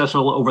are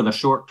successful over the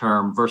short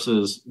term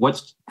versus what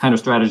kind of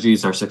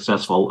strategies are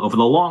successful over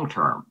the long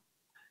term.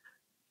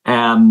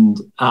 And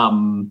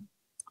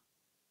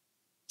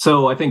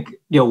so I think,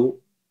 a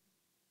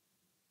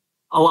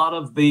lot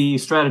of the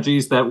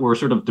strategies that were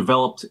sort of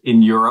developed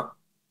in Europe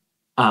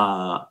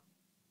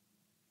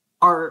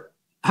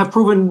have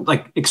proven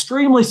like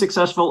extremely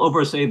successful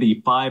over, say,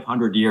 the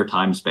 500-year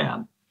time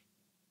span.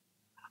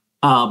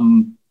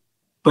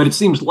 But it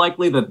seems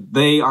likely that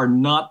they are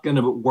not going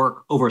to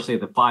work over, say,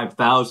 the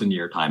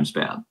 5,000-year time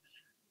span.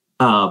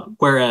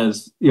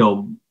 Whereas,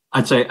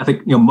 I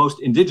think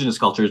most indigenous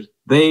cultures,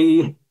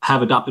 they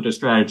have adopted a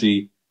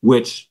strategy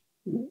which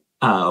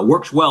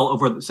works well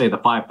over, say, the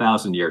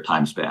 5,000-year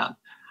time span.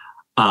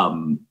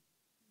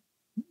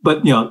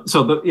 But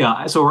so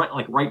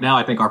right now,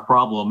 I think our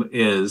problem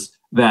is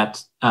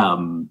that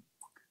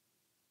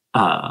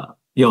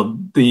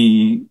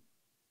the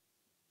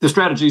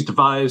strategies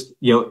devised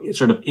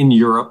sort of in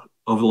Europe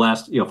over the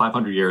last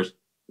 500 years,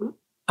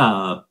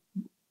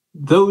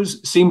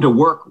 those seem to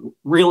work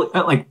really.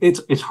 Like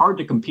it's hard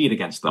to compete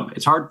against them.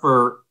 It's hard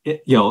for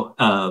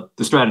the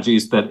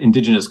strategies that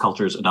indigenous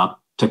cultures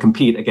adopt to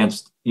compete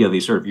against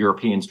these sort of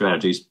European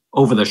strategies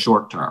over the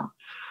short term.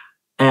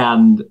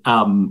 And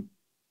I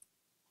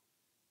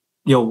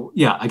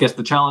guess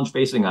the challenge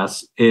facing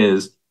us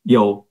is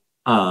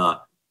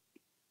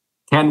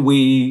can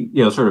we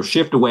sort of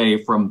shift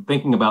away from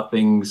thinking about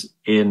things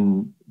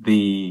in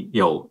the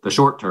the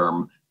short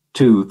term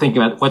to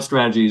thinking about what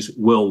strategies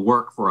will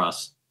work for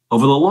us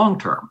over the long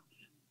term.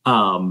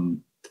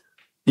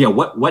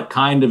 What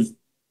kind of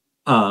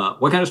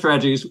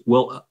strategies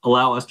will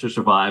allow us to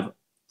survive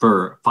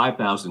for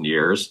 5,000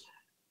 years,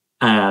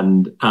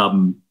 and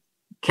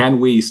can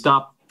we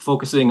stop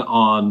focusing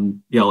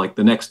on like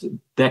the next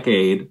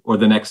decade or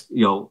the next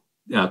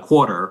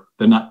quarter,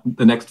 the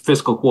next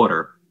fiscal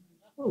quarter,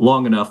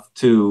 long enough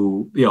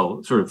to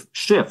sort of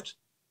shift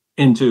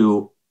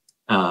into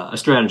a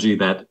strategy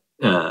that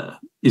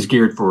is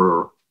geared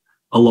for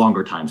a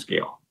longer time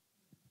scale.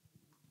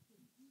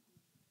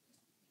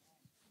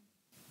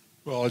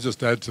 Well, I'll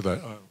just add to that.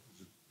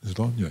 Is it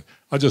on? Yeah.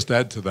 I'll just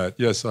add to that.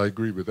 Yes, I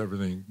agree with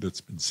everything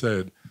that's been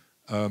said.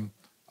 I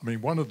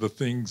mean, one of the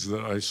things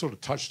that I sort of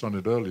touched on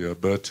it earlier,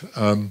 but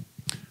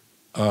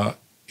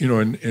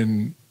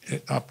in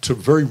up to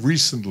very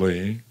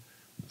recently,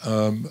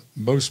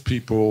 most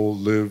people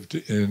lived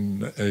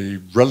in a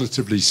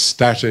relatively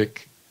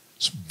static,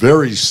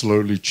 very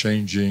slowly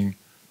changing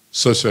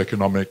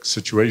socioeconomic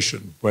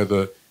situation,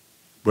 whether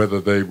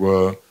they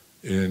were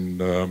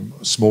in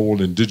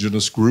small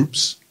indigenous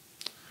groups,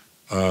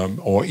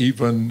 or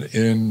even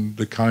in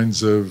the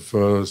kinds of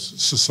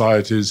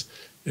societies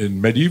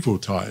in medieval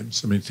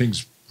times. I mean,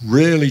 things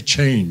rarely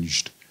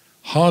changed,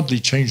 hardly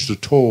changed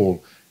at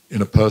all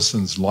in a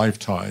person's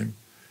lifetime.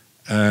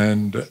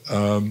 And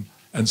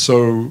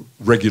so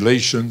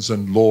regulations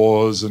and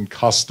laws and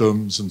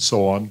customs and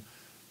so on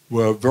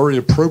were very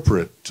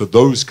appropriate to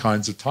those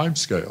kinds of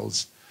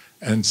timescales.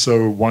 And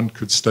so one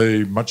could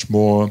stay much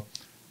more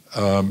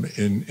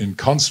in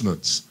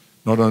consonance,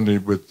 not only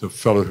with the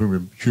fellow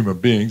human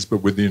beings, but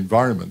with the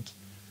environment.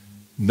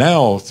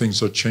 Now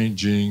things are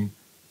changing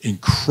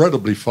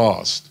incredibly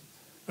fast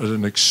at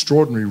an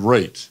extraordinary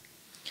rate.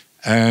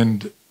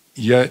 And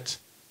yet,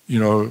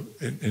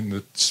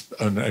 and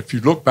if you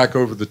look back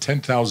over the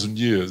 10,000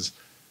 years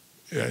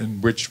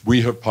in which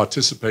we have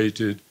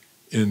participated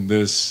in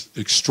this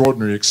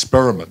extraordinary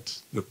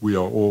experiment that we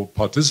are all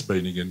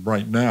participating in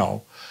right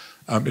now,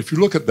 if you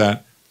look at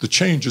that, the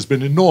change has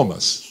been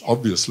enormous,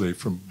 obviously,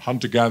 from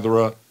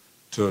hunter-gatherer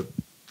to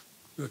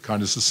the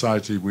kind of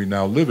society we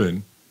now live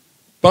in.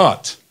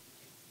 But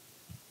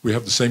we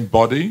have the same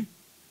body,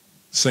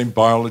 same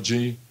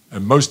biology,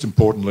 and most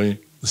importantly,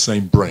 the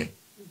same brain.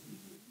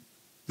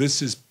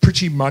 This is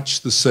pretty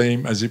much the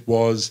same as it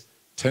was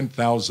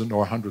 10,000 or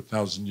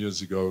 100,000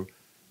 years ago,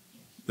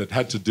 that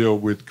had to deal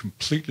with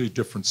completely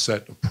different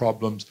set of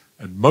problems.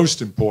 And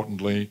most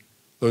importantly,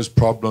 those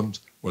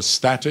problems were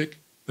static.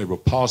 They were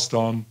passed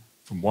on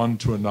from one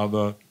to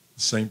another.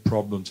 The same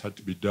problems had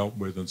to be dealt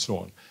with and so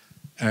on.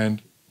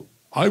 And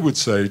I would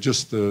say,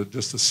 just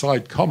a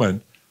side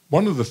comment,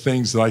 one of the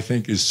things that I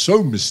think is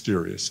so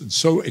mysterious and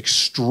so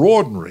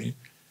extraordinary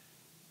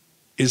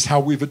is how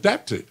we've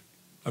adapted.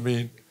 I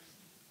mean,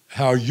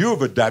 how you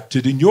have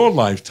adapted in your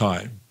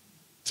lifetime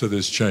to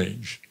this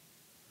change,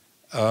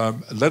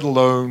 let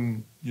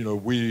alone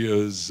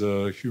we as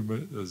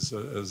human, as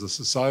a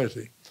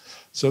society.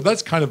 So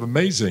that's kind of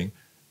amazing.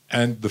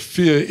 And the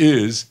fear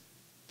is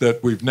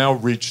that we've now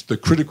reached the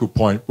critical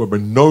point where we're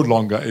no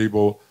longer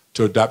able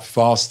to adapt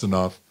fast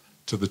enough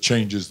to the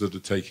changes that are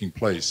taking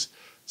place.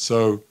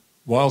 So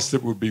whilst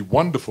it would be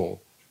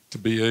wonderful to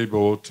be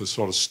able to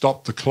sort of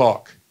stop the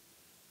clock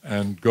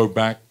and go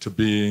back to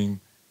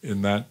being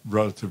in that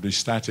relatively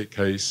static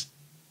case,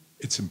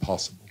 it's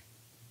impossible.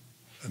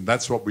 And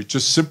that's what we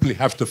just simply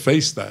have to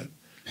face that.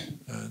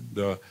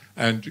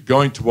 And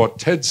going to what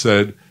Ted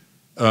said,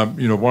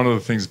 one of the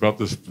things about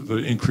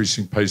the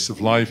increasing pace of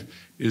life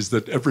is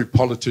that every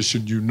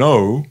politician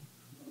 2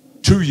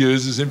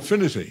 years is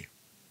infinity.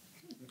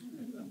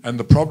 And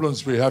the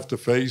problems we have to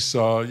face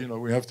are,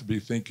 we have to be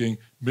thinking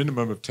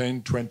minimum of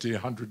 10, 20,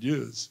 100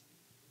 years.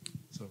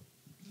 So.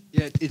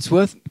 Yeah, it's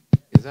worth...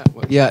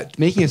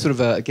 making a sort of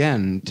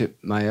again, to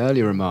my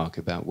earlier remark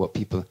about what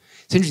people...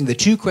 It's interesting, the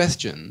two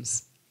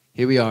questions,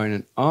 here we are in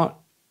an art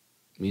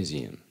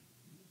museum,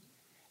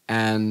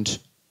 and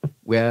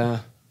we're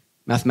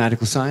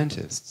mathematical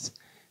scientists,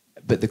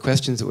 but the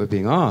questions that we're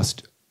being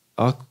asked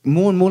are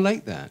more and more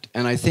like that.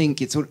 And I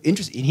think it's sort of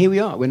interesting, and here we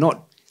are,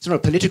 it's not a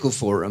political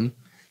forum,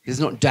 it's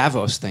not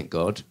Davos, thank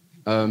God,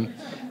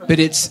 but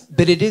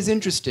it is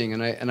interesting,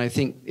 and I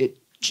think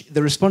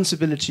the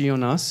responsibility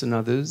on us and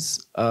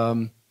others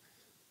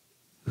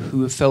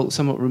who have felt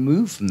somewhat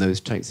removed from those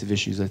types of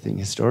issues, I think,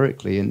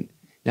 historically. And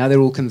now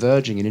they're all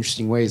converging in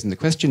interesting ways. And the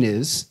question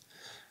is,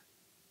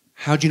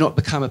 how do you not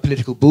become a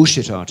political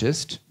bullshit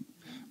artist,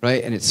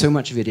 right? And it's so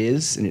much of it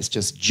is, and it's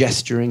just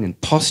gesturing and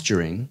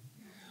posturing,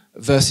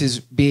 versus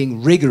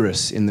being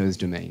rigorous in those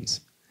domains.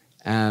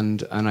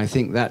 And I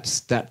think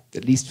that,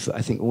 at least for,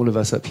 I think all of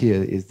us up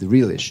here, is the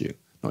real issue,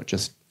 not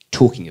just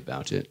talking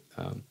about it,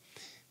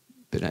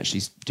 but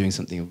actually doing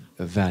something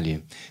of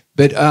value.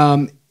 But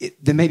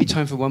there may be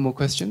time for one more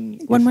question.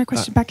 One more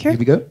question back here. Here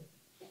we go.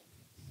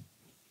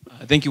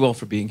 Thank you all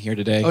for being here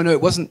today. Oh no,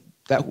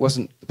 that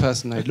wasn't the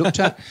person I looked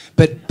at.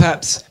 But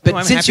perhaps. But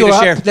I'm since happy you're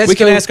to share. up, let's we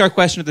can go, ask our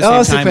question at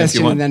the same time if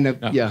you want. And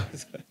then, yeah.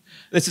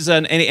 This is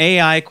an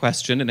AI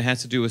question, and it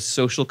has to do with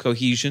social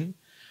cohesion,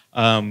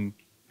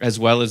 as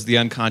well as the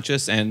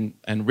unconscious and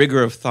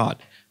rigor of thought.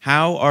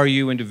 How are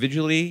you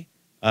individually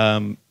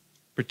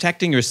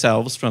protecting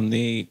yourselves from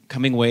the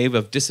coming wave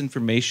of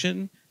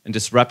disinformation and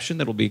disruption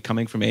that will be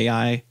coming from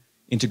AI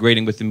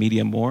integrating with the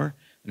media more?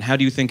 And how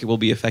do you think it will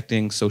be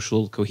affecting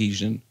social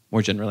cohesion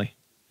more generally?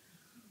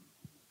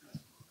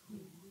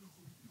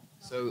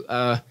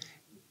 So,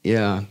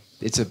 yeah,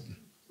 it's a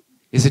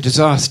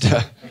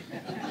disaster.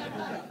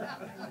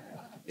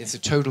 It's a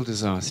total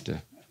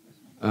disaster.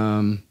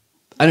 I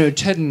don't know,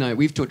 Ted and I,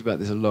 we've talked about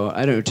this a lot.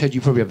 I don't know, Ted,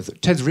 you probably have,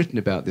 Ted's written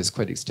about this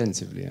quite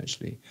extensively,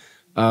 actually.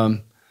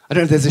 I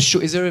don't know if there's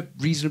is there a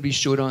reasonably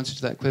short answer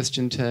to that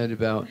question, Ted,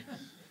 about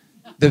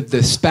the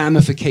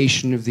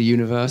spamification of the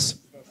universe?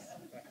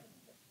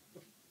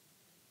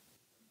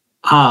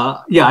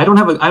 Yeah, I don't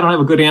have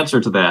a good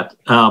answer to that.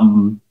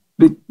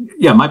 But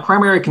yeah, my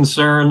primary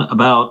concern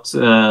about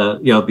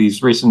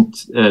these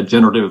recent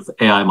generative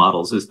AI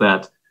models is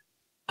that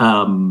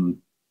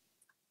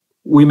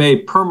we may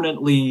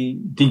permanently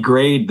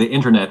degrade the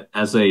internet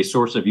as a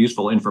source of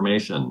useful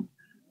information.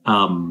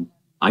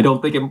 I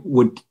don't think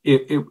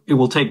it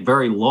will take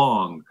very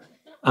long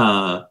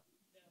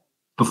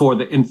before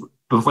the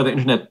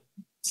internet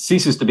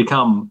ceases to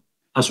become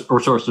a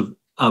source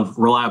of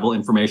reliable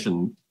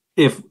information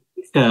if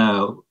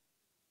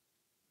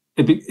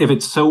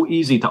it's so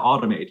easy to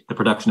automate the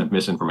production of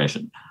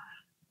misinformation.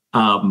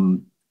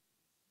 And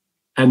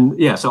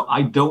yeah, so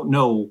I don't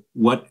know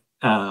what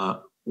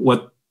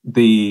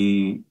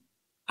the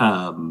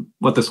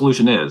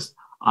solution is.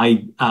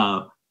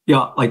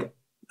 Like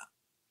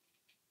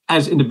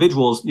as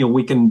individuals,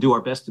 we can do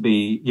our best to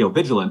be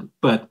vigilant,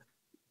 but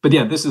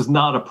yeah, this is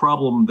not a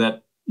problem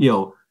that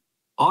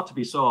ought to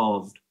be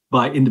solved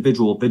by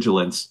individual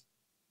vigilance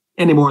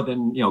any more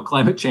than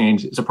climate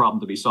change is a problem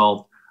to be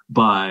solved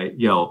by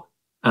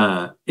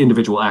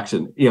individual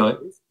action.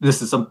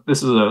 This is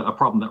a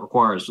problem that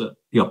requires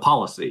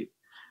policy.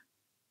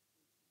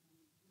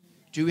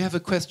 Do we have a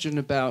question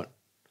about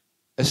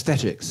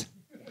aesthetics?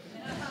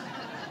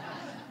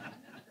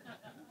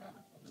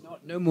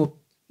 No more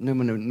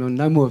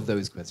of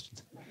those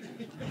questions.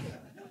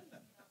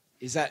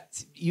 Is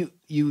that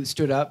you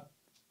stood up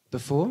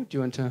before? Do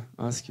you want to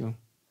ask your?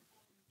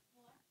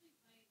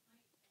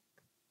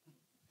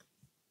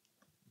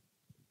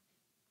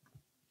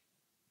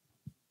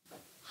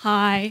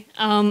 Hi,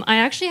 I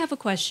actually have a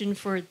question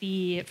for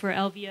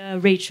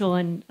Elvia, Rachel,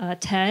 and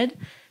Ted.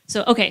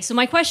 So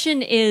my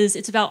question is,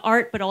 it's about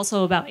art, but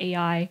also about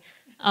AI.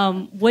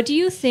 What do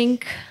you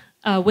think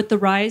with the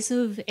rise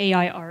of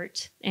AI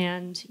art,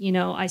 and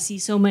I see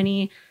so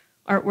many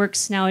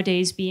artworks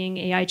nowadays being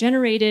AI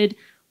generated,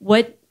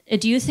 what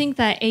do you think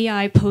that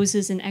AI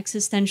poses an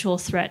existential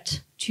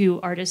threat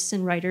to artists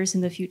and writers in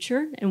the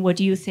future? And what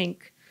do you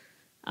think,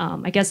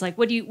 I guess, like,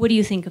 what do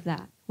you think of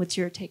that? What's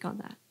your take on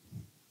that?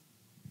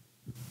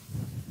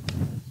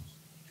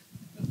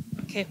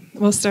 Okay,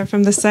 we'll start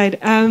from this side.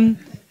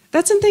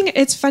 That's something,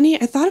 it's funny,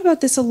 I thought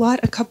about this a lot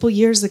a couple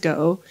years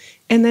ago.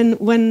 And then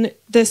when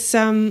this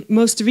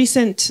most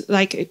recent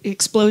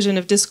explosion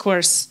of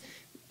discourse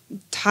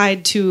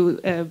tied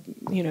to,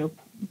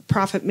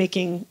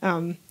 profit-making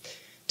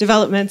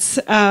developments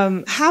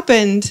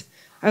happened,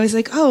 I was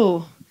like,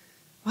 oh,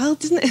 well,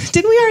 didn't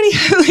we already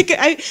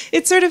have,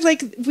 it's sort of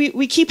like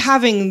we keep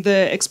having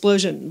the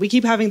explosion. We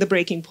keep having the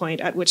breaking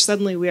point at which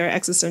suddenly we are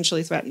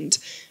existentially threatened.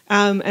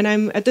 And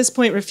I'm at this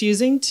point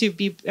refusing to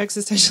be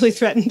existentially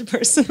threatened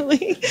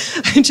personally.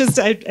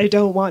 I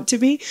don't want to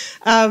be.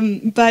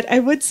 But I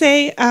would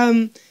say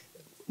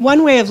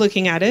one way of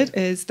looking at it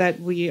is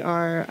that we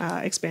are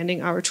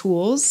expanding our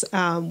tools.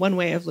 One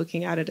way of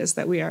looking at it is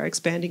that we are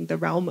expanding the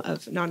realm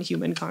of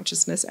non-human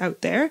consciousness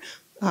out there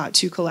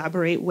to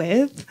collaborate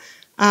with.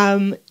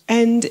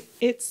 And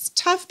it's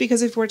tough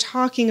because if we're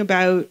talking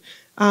about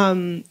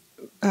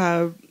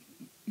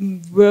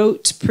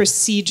rote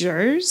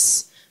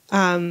procedures,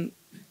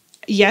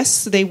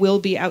 yes, they will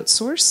be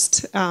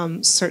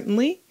outsourced,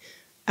 certainly.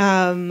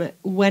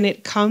 When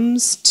it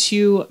comes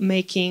to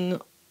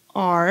making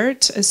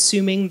art,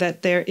 assuming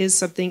that there is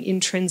something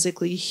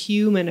intrinsically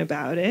human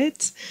about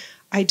it,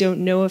 I don't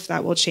know if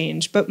that will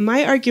change. But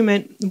my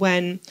argument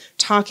when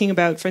talking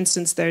about, for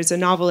instance, there's a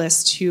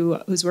novelist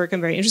whose work I'm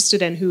very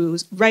interested in who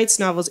writes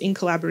novels in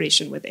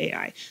collaboration with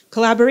AI.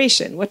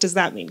 Collaboration, what does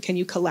that mean? Can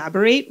you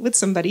collaborate with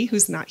somebody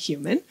who's not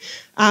human?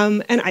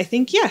 And I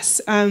think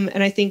yes.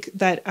 And I think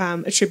that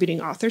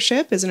attributing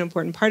authorship is an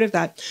important part of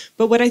that.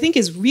 But what I think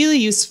is really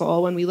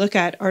useful when we look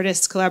at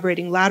artists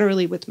collaborating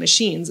laterally with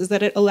machines is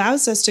that it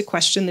allows us to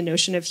question the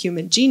notion of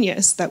human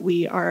genius that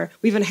we've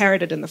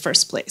inherited in the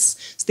first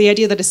place. So the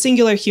idea that a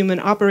singular human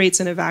operates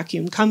in a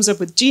vacuum, comes up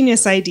with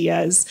genius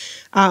ideas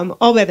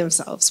all by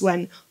themselves,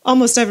 when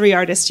almost every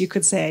artist, you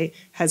could say,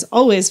 has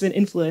always been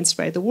influenced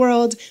by the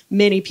world.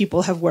 Many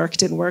people have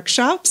worked in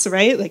workshops,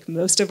 right? Like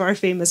most of our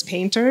famous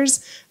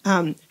painters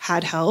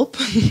had help.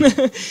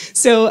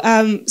 So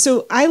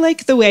I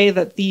like the way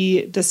that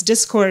this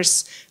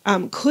discourse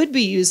could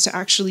be used to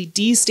actually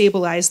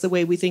destabilize the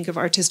way we think of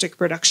artistic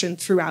production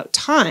throughout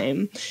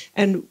time,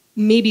 and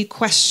maybe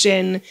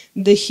question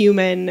the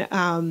human,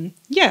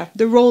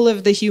 the role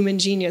of the human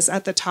genius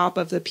at the top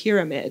of the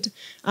pyramid.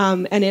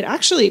 And it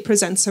actually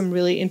presents some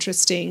really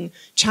interesting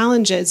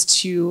challenges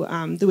to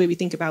the way we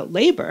think about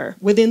labor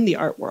within the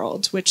art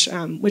world, which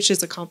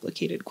is a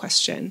complicated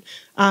question.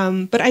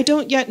 But I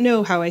don't yet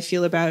know how I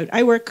feel about,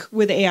 I work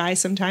with AI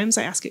sometimes,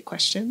 I ask it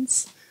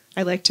questions.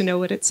 I like to know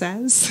what it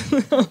says,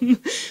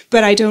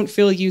 but I don't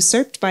feel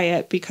usurped by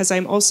it because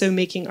I'm also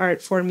making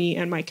art for me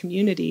and my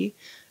community.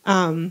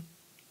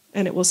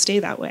 And it will stay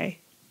that way.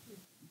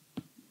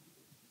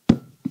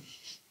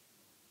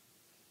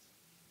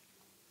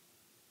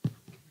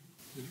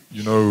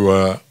 You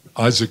know,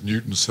 Isaac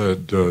Newton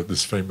said,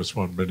 this famous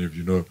one, many of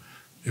you know,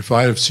 if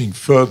I have seen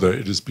further,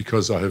 it is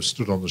because I have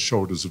stood on the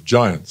shoulders of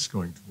giants,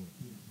 going to,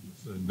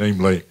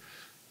 namely,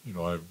 you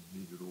know, I've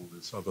needed all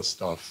this other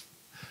stuff.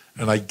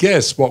 And I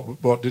guess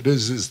what it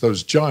is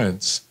those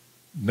giants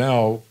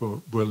now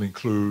will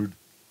include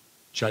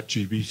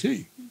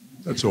ChatGPT.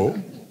 That's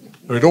all.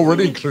 It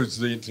already includes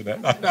the internet.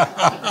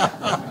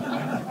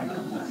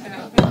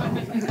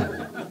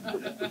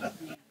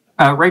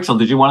 Rachel,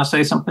 did you want to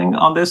say something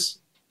on this?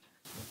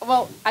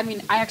 Well, I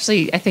mean, I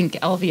think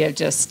Elvia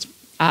just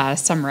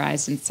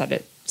summarized and said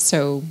it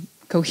so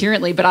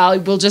coherently, but I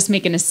will just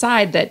make an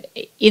aside that,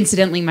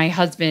 incidentally, my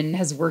husband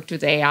has worked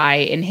with AI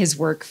in his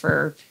work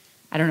for,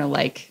 I don't know,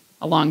 like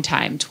a long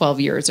time, 12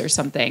 years or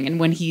something. And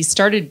when he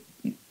started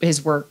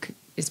his work,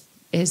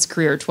 his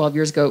career 12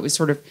 years ago, it was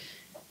sort of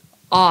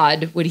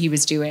odd what he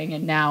was doing,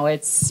 and now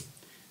it's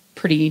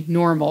pretty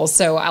normal.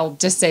 So I'll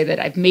just say that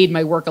I've made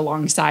my work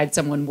alongside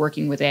someone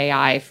working with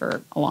AI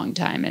for a long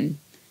time, and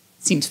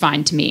it seems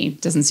fine to me.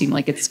 It doesn't seem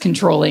like it's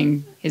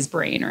controlling his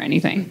brain or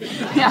anything.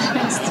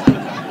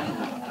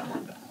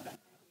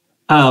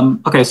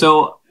 Okay,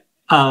 so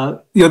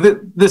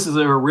this is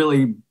a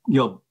really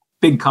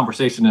big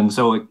conversation, and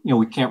so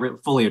we can't really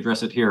fully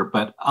address it here.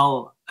 But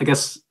I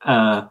guess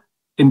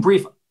in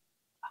brief,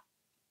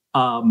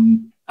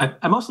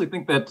 I mostly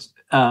think that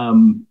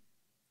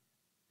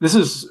this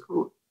is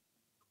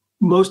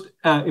most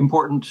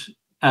important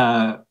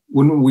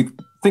when we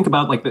think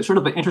about like the sort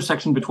of the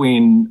intersection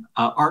between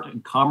art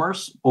and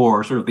commerce,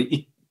 or sort of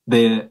the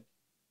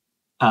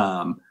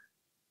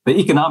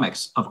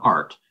economics of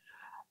art,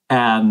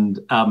 and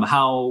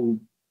how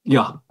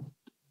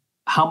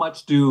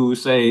much do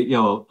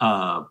to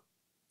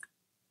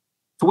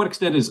what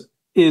extent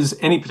is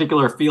any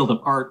particular field of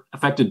art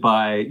affected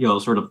by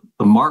sort of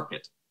the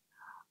market.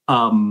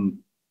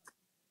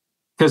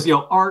 Because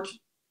art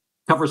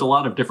covers a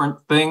lot of different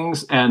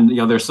things, and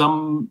there's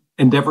some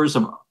endeavors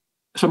of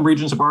some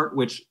regions of art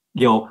which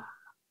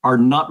are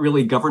not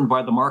really governed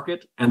by the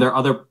market, and there are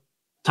other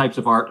types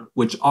of art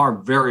which are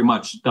very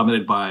much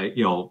dominated by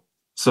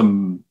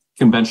some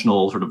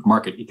conventional sort of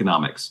market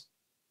economics.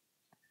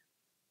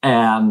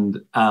 And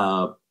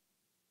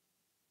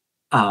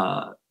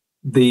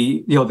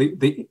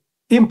the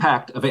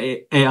impact of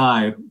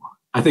AI,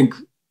 I think,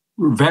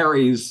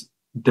 varies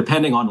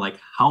depending on like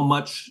how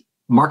much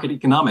market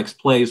economics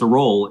plays a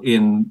role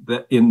in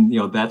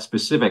that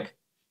specific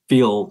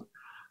field,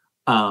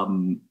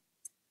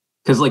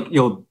 because like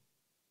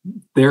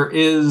there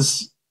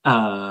is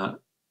most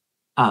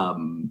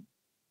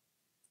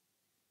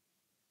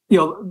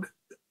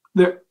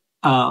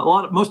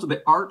of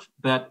the art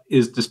that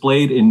is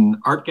displayed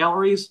in art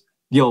galleries,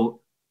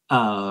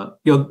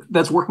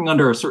 that's working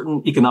under a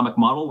certain economic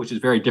model, which is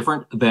very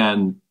different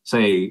than,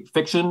 say,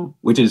 fiction,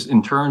 which is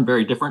in turn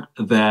very different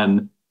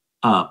than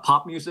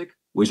pop music,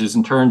 which is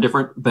in turn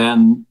different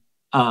than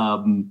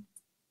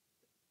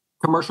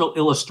commercial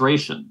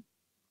illustration.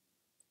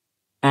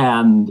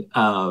 And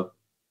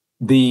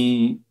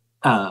the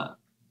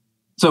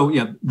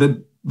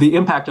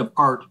impact of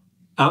art,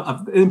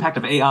 the impact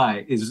of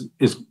AI is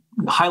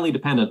highly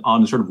dependent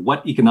on sort of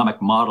what economic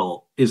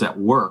model is at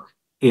work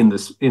in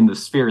the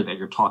sphere that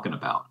you're talking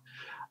about.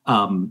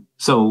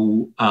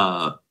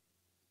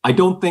 I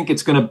don't think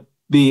it's going to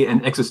be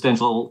an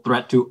existential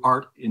threat to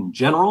art in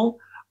general,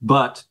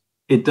 but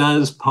it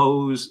does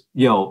pose,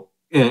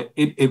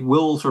 it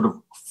will sort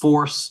of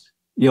force,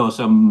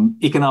 some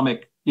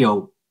economic,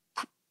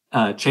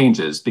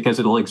 changes, because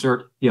it'll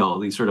exert,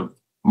 these sort of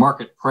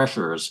market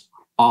pressures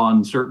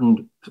on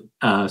certain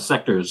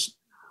sectors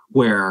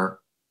where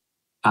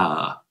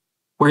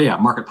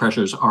market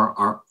pressures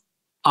are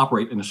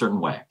operate in a certain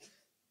way.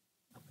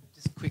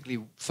 Just quickly,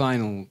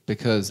 final,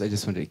 because I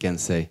just want to again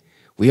say,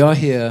 we are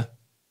here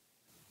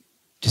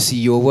to see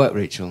your work,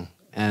 Rachel,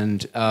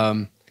 and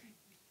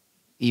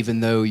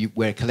even though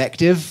we're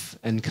collective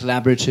and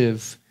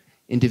collaborative,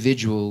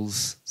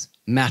 individuals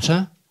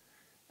matter,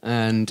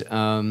 and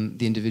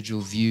the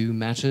individual view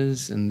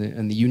matters, and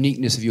the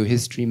uniqueness of your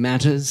history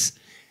matters.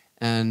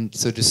 And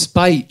so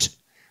despite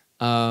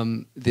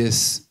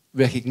this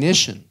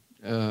recognition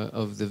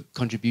of the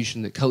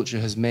contribution that culture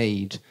has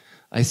made,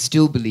 I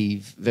still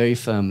believe very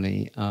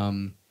firmly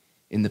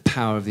in the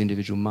power of the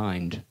individual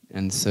mind.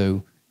 And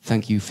so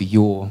thank you for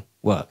your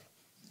work.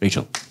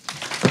 Rachel.